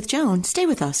Conversations with Joan. Stay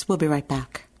with us. We'll be right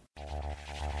back.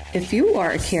 If you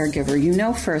are a caregiver, you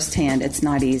know firsthand it's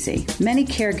not easy. Many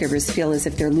caregivers feel as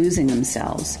if they're losing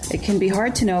themselves. It can be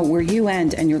hard to know where you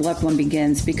end and your loved one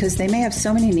begins because they may have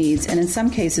so many needs and in some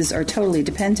cases are totally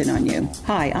dependent on you.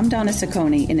 Hi, I'm Donna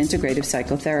Ciccone, an integrative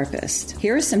psychotherapist.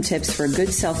 Here are some tips for a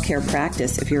good self-care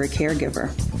practice if you're a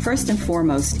caregiver. First and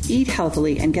foremost, eat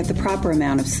healthily and get the proper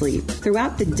amount of sleep.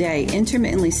 Throughout the day,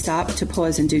 intermittently stop to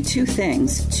pause and do two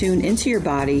things. Tune into your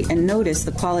body and notice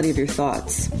the quality of your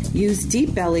thoughts. Use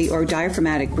deep belly or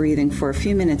diaphragmatic breathing for a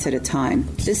few minutes at a time.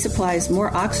 This supplies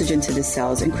more oxygen to the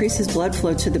cells, increases blood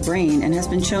flow to the brain, and has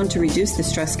been shown to reduce the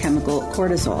stress chemical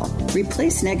cortisol.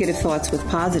 Replace negative thoughts with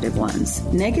positive ones.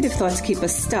 Negative thoughts keep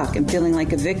us stuck and feeling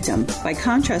like a victim. By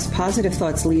contrast, positive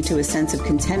thoughts lead to a sense of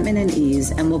contentment and ease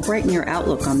and will brighten your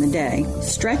outlook on the day.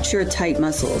 Stretch your tight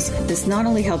muscles. This not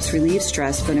only helps relieve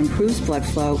stress, but improves blood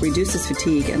flow, reduces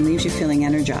fatigue, and leaves you feeling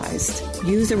energized.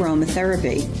 Use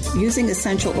aromatherapy. Using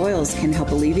essential oils can help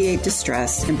alleviate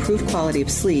distress, improve quality of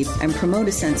sleep, and promote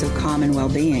a sense of calm and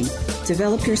well-being.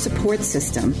 Develop your support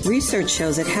system. Research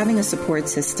shows that having a support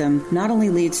system not only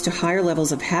leads to higher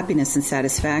levels of happiness and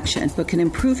satisfaction, but can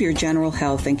improve your general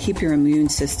health and keep your immune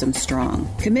system strong.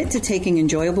 Commit to taking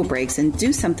enjoyable breaks and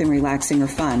do something relaxing or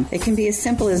fun. It can be as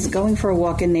simple as going for a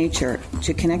walk in nature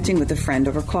to connecting with a friend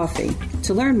over coffee.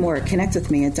 To learn more, connect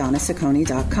with me at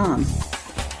donnaciccone.com.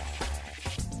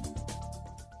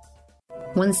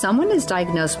 When someone is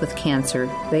diagnosed with cancer,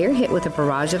 they are hit with a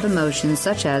barrage of emotions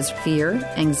such as fear,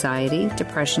 anxiety,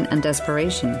 depression, and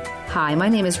desperation. Hi, my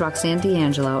name is Roxanne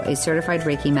D'Angelo, a certified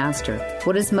Reiki master.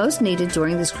 What is most needed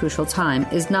during this crucial time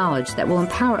is knowledge that will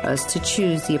empower us to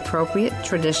choose the appropriate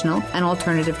traditional and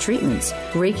alternative treatments.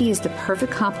 Reiki is the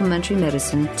perfect complementary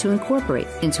medicine to incorporate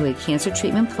into a cancer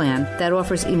treatment plan that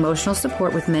offers emotional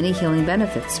support with many healing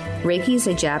benefits. Reiki is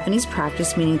a Japanese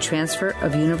practice meaning transfer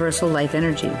of universal life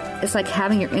energy. It's like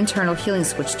having your internal healing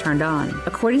switch turned on.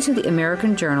 According to the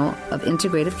American Journal of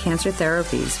Integrative Cancer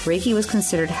Therapies, Reiki was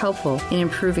considered helpful in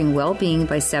improving well-being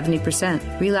by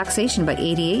 70%, relaxation by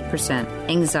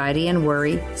 88%, anxiety and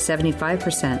worry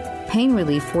 75%, pain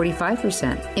relief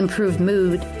 45%, improved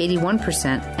mood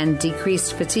 81%, and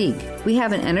decreased fatigue. We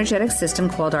have an energetic system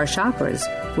called our chakras,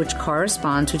 which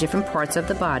correspond to different parts of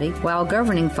the body while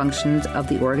governing functions of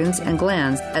the organs and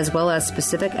glands, as well as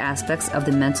specific aspects of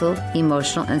the mental,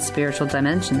 emotional, and spiritual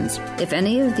dimensions. If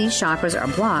any of these chakras are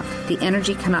blocked, the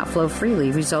energy cannot flow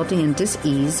freely, resulting in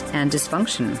dis-ease and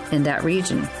dysfunction in that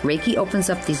region. Reiki opens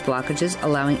up these blockages,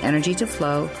 allowing energy to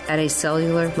flow at a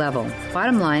cellular level.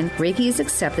 Bottom line, Reiki is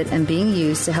accepted and being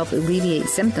used to help alleviate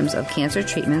symptoms of cancer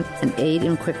treatment and aid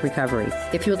in quick recovery.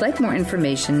 If you would like more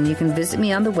information, you can visit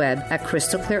me on the web at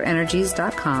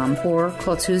crystalclearenergies.com or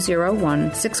call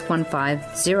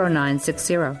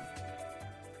 201-615-0960.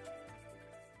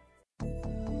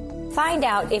 Find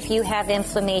out if you have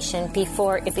inflammation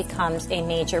before it becomes a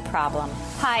major problem.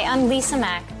 Hi, I'm Lisa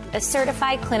Mack, a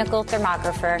certified clinical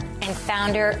thermographer and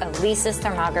founder of Lisa's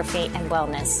Thermography and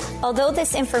Wellness. Although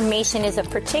this information is of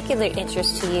particular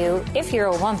interest to you if you're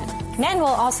a woman, men will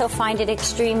also find it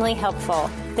extremely helpful.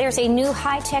 There's a new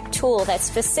high-tech tool that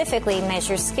specifically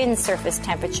measures skin surface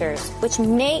temperatures, which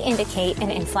may indicate an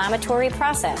inflammatory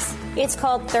process. It's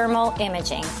called thermal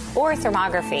imaging or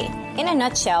thermography. In a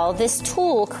nutshell, this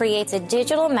tool creates a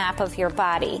digital map of your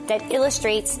body that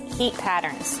illustrates heat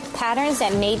patterns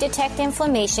that may detect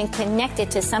inflammation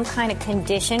connected to some kind of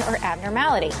condition or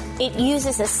abnormality. It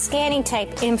uses a scanning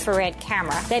type infrared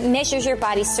camera that measures your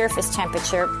body's surface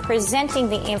temperature, presenting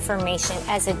the information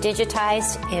as a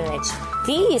digitized image.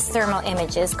 These thermal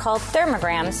images, called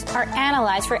thermograms, are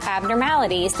analyzed for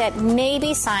abnormalities that may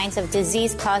be signs of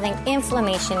disease-causing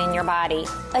inflammation in your body.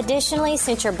 Additionally,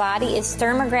 since your body is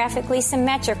thermographically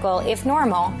symmetrical if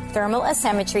normal, thermal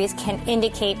asymmetries can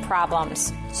indicate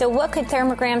problems. So what could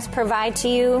thermograms provide to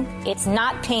you? It's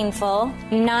not painful,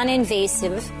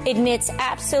 non-invasive, emits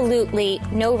absolutely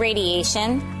no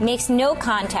radiation, makes no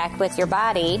contact with your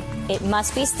body. It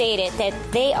must be stated that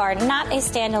they are not a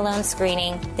standalone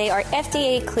screening. They are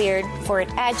FDA cleared for an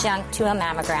adjunct to a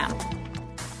mammogram.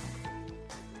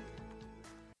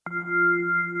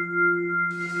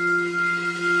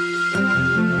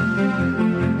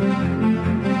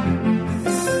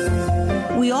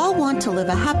 We all want to live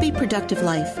a happy, productive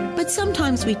life, but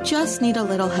sometimes we just need a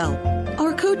little help.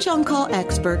 Our Coach On Call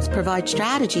experts provide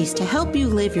strategies to help you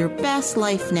live your best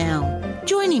life now.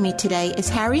 Joining me today is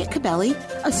Harriet Cabelli,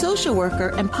 a social worker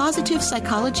and positive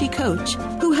psychology coach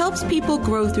who helps people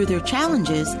grow through their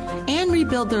challenges and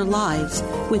rebuild their lives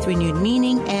with renewed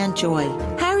meaning and joy.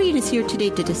 Harriet is here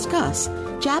today to discuss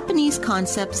Japanese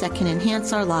concepts that can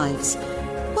enhance our lives.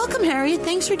 Welcome, Harriet.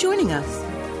 Thanks for joining us.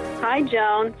 Hi,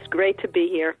 Joan. It's great to be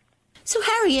here. So,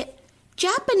 Harriet,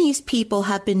 Japanese people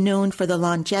have been known for the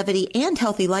longevity and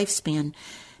healthy lifespan.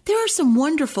 There are some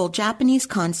wonderful Japanese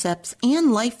concepts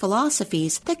and life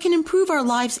philosophies that can improve our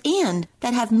lives and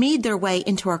that have made their way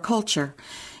into our culture.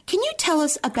 Can you tell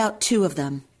us about two of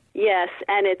them? Yes,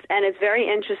 and it's very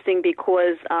interesting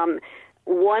because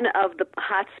one of the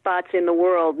hot spots in the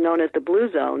world, known as the blue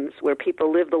zones, where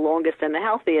people live the longest and the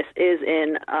healthiest, is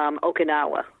in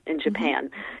Okinawa in Japan.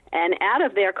 Mm-hmm. And out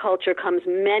of their culture comes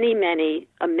many, many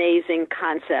amazing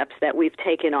concepts that we've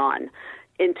taken on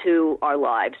into our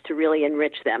lives to really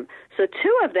enrich them. So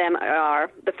two of them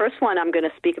are, the first one I'm going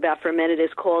to speak about for a minute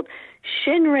is called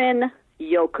Shinrin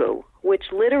Yoku,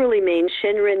 which literally means,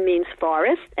 Shinrin means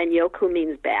forest and Yoku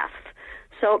means bath.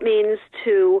 So it means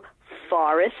to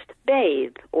forest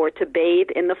bathe or to bathe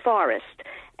in the forest.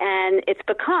 And it's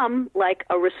become like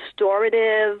a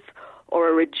restorative or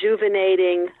a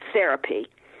rejuvenating therapy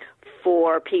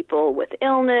for people with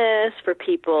illness, for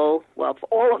people, well, for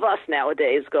all of us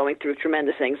nowadays going through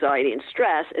tremendous anxiety and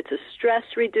stress. It's a stress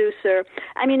reducer.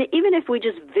 I mean, even if we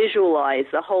just visualize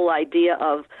the whole idea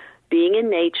of being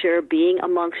in nature, being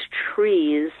amongst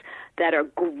trees that are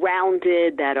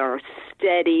grounded, that are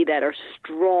steady, that are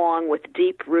strong with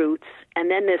deep roots,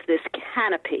 and then there's this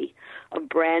canopy of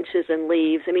branches and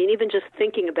leaves. I mean, even just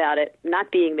thinking about it,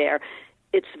 not being there,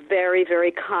 it's very,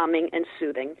 very calming and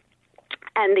soothing.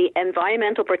 And the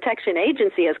Environmental Protection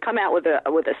Agency has come out with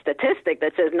a statistic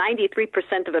that says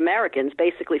 93% of Americans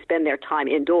basically spend their time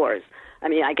indoors. I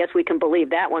mean, I guess we can believe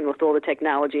that one with all the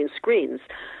technology and screens.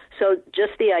 So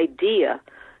just the idea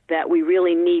that we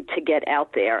really need to get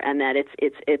out there, and that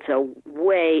it's a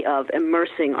way of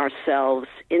immersing ourselves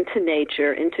into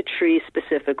nature, into trees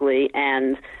specifically,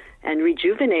 and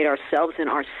rejuvenate ourselves and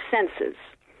our senses.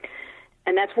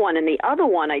 And that's one. And the other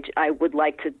one I would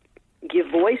like to give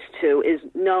voice to is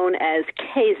known as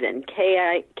Kaizen,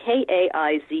 K-A-I-Z-E-N,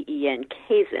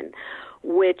 Kaizen,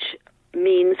 which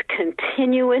means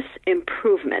continuous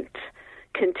improvement,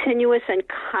 continuous and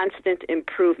constant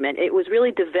improvement. It was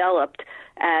really developed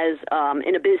as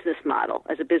in a business model,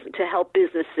 as a business to help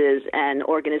businesses and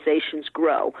organizations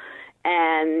grow.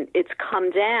 And it's come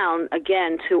down,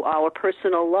 again, to our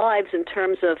personal lives in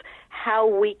terms of how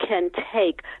we can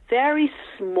take very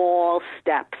small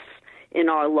steps in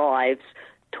our lives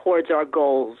towards our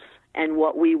goals and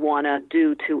what we want to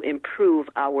do to improve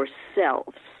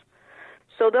ourselves.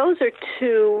 So those are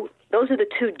the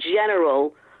two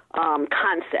general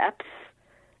concepts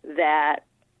that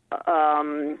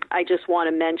I just want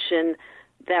to mention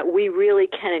that we really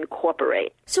can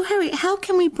incorporate. So, Harriet, how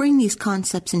can we bring these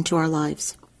concepts into our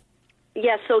lives?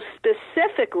 Yeah, so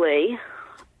specifically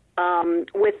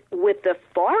with the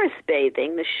forest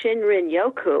bathing, the Shinrin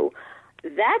Yoku,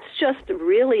 that's just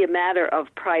really a matter of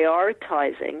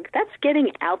prioritizing. That's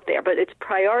getting out there, but it's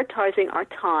prioritizing our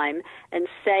time and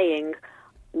saying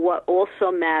what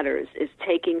also matters is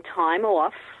taking time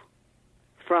off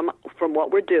from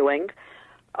what we're doing,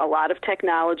 a lot of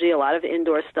technology, a lot of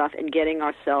indoor stuff, and getting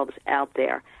ourselves out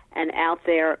there. And out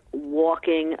there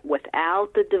walking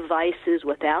without the devices,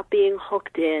 without being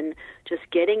hooked in, just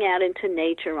getting out into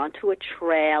nature, onto a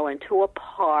trail, into a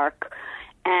park,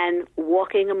 and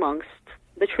walking amongst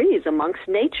the trees, amongst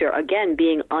nature. Again,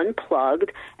 being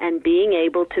unplugged and being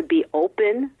able to be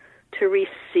open to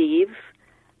receive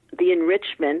the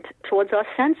enrichment towards our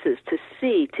senses, to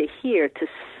see, to hear, to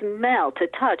smell, to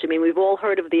touch. I mean, we've all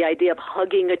heard of the idea of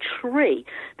hugging a tree.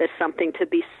 There's something to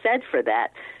be said for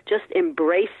that. Just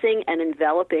embracing and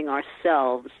enveloping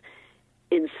ourselves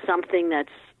in something that's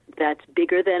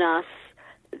bigger than us,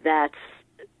 that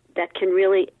can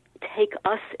really take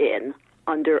us in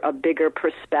under a bigger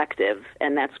perspective,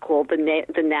 and that's called the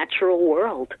natural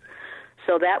world.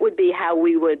 So that would be how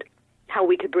we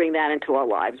could bring that into our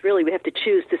lives. Really, we have to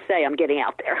choose to say, I'm getting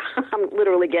out there. I'm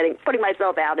literally putting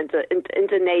myself out into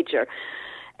nature.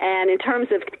 And in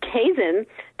terms of Kaizen,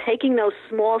 taking those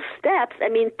small steps, I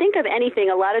mean, think of anything.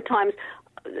 A lot of times,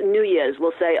 New Year's,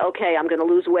 we'll say, okay, I'm going to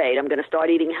lose weight. I'm going to start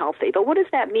eating healthy. But what does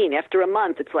that mean? After a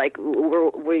month, it's like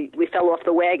we fell off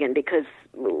the wagon because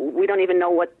we don't even know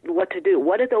what to do.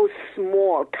 What are those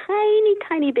small, tiny,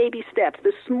 tiny baby steps,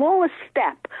 the smallest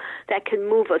step that can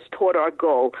move us toward our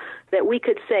goal, that we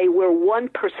could say we're 1%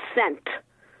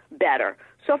 better?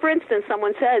 So, for instance,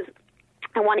 someone says,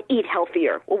 I want to eat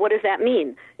healthier. Well, what does that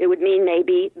mean? It would mean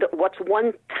maybe what's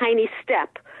one tiny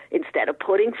step. Instead of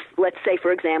putting, let's say,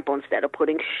 for example, instead of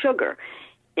putting sugar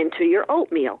into your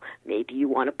oatmeal, maybe you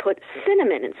want to put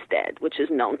cinnamon instead, which is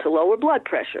known to lower blood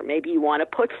pressure. Maybe you want to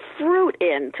put fruit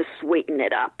in to sweeten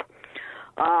it up.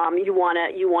 You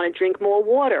want to drink more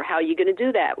water. How are you going to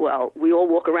do that? Well, we all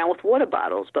walk around with water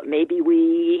bottles, but maybe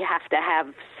we have to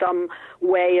have some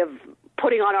way of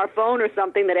putting on our phone or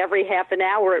something that every half an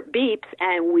hour it beeps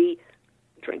and we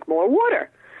drink more water.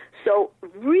 So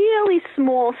really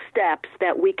small steps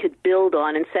that we could build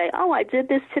on and say, oh, I did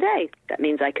this today. That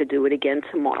means I could do it again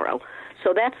tomorrow.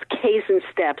 So that's Kaizen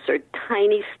steps, or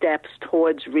tiny steps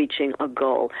towards reaching a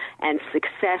goal. And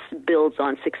success builds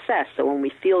on success. So when we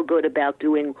feel good about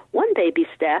doing one baby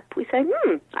step, we say,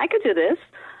 I could do this.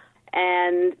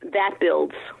 And that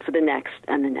builds for the next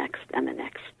and the next and the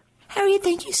next. Harriet,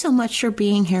 thank you so much for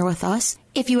being here with us.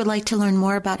 If you would like to learn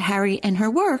more about Harriet and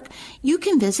her work, you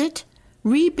can visit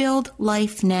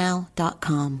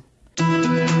rebuildlifenow.com.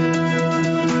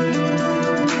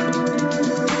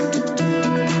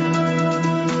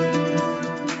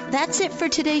 That's it for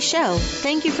today's show.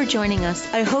 Thank you for joining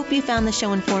us. I hope you found the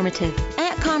show informative.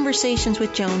 At Conversations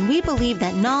with Joan, we believe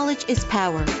that knowledge is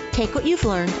power. Take what you've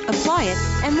learned, apply it,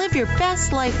 and live your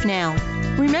best life now.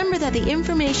 Remember that the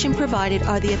information provided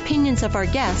are the opinions of our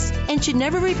guests and should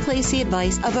never replace the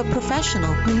advice of a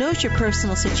professional who knows your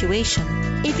personal situation.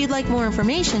 If you'd like more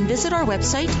information, visit our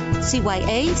website,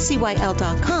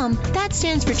 cyacyl.com. That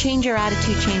stands for Change Your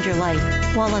Attitude, Change Your Life.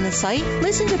 While on the site,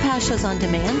 listen to past shows on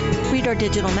demand, read our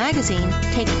digital magazine,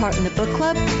 take part in the book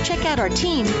club, check out our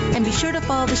team, and be sure to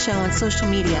follow the show on social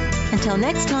media. Until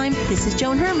next time, this is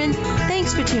Joan Herman.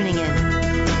 Thanks for tuning in.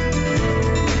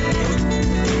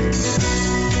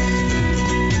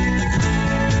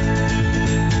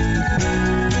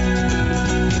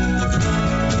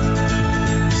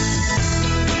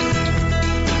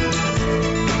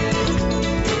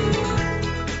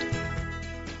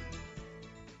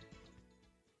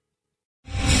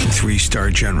 Three-star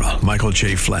General Michael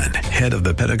J. Flynn, head of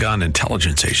the Pentagon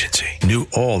Intelligence Agency, knew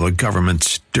all the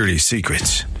government's dirty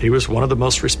secrets. He was one of the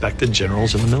most respected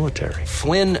generals in the military.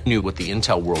 Flynn knew what the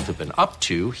intel world had been up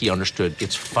to. He understood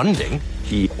its funding.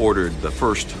 He ordered the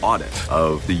first audit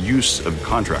of the use of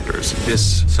contractors.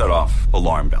 This set off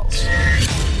alarm bells.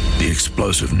 The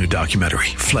explosive new documentary,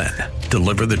 Flynn,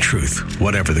 Deliver the Truth,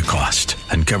 Whatever the Cost,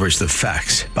 uncovers the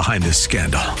facts behind this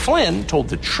scandal. Flynn told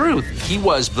the truth. He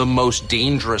was the most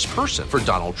dangerous person for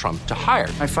Donald Trump to hire.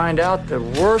 I find out the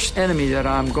worst enemy that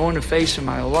I'm going to face in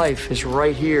my life is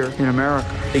right here in America.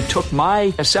 They took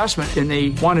my assessment and they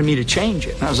wanted me to change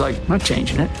it. And I was like, I'm not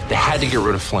changing it. They had to get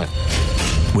rid of Flynn.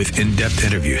 With in-depth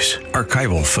interviews,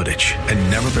 archival footage,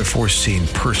 and never-before-seen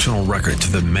personal records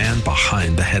of the man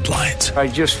behind the headlines. I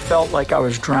just felt like I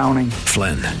was drowning.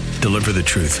 Flynn, Deliver the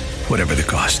Truth, Whatever the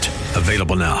Cost.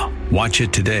 Available now. Watch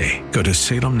it today. Go to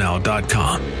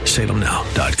salemnow.com.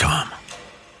 salemnow.com.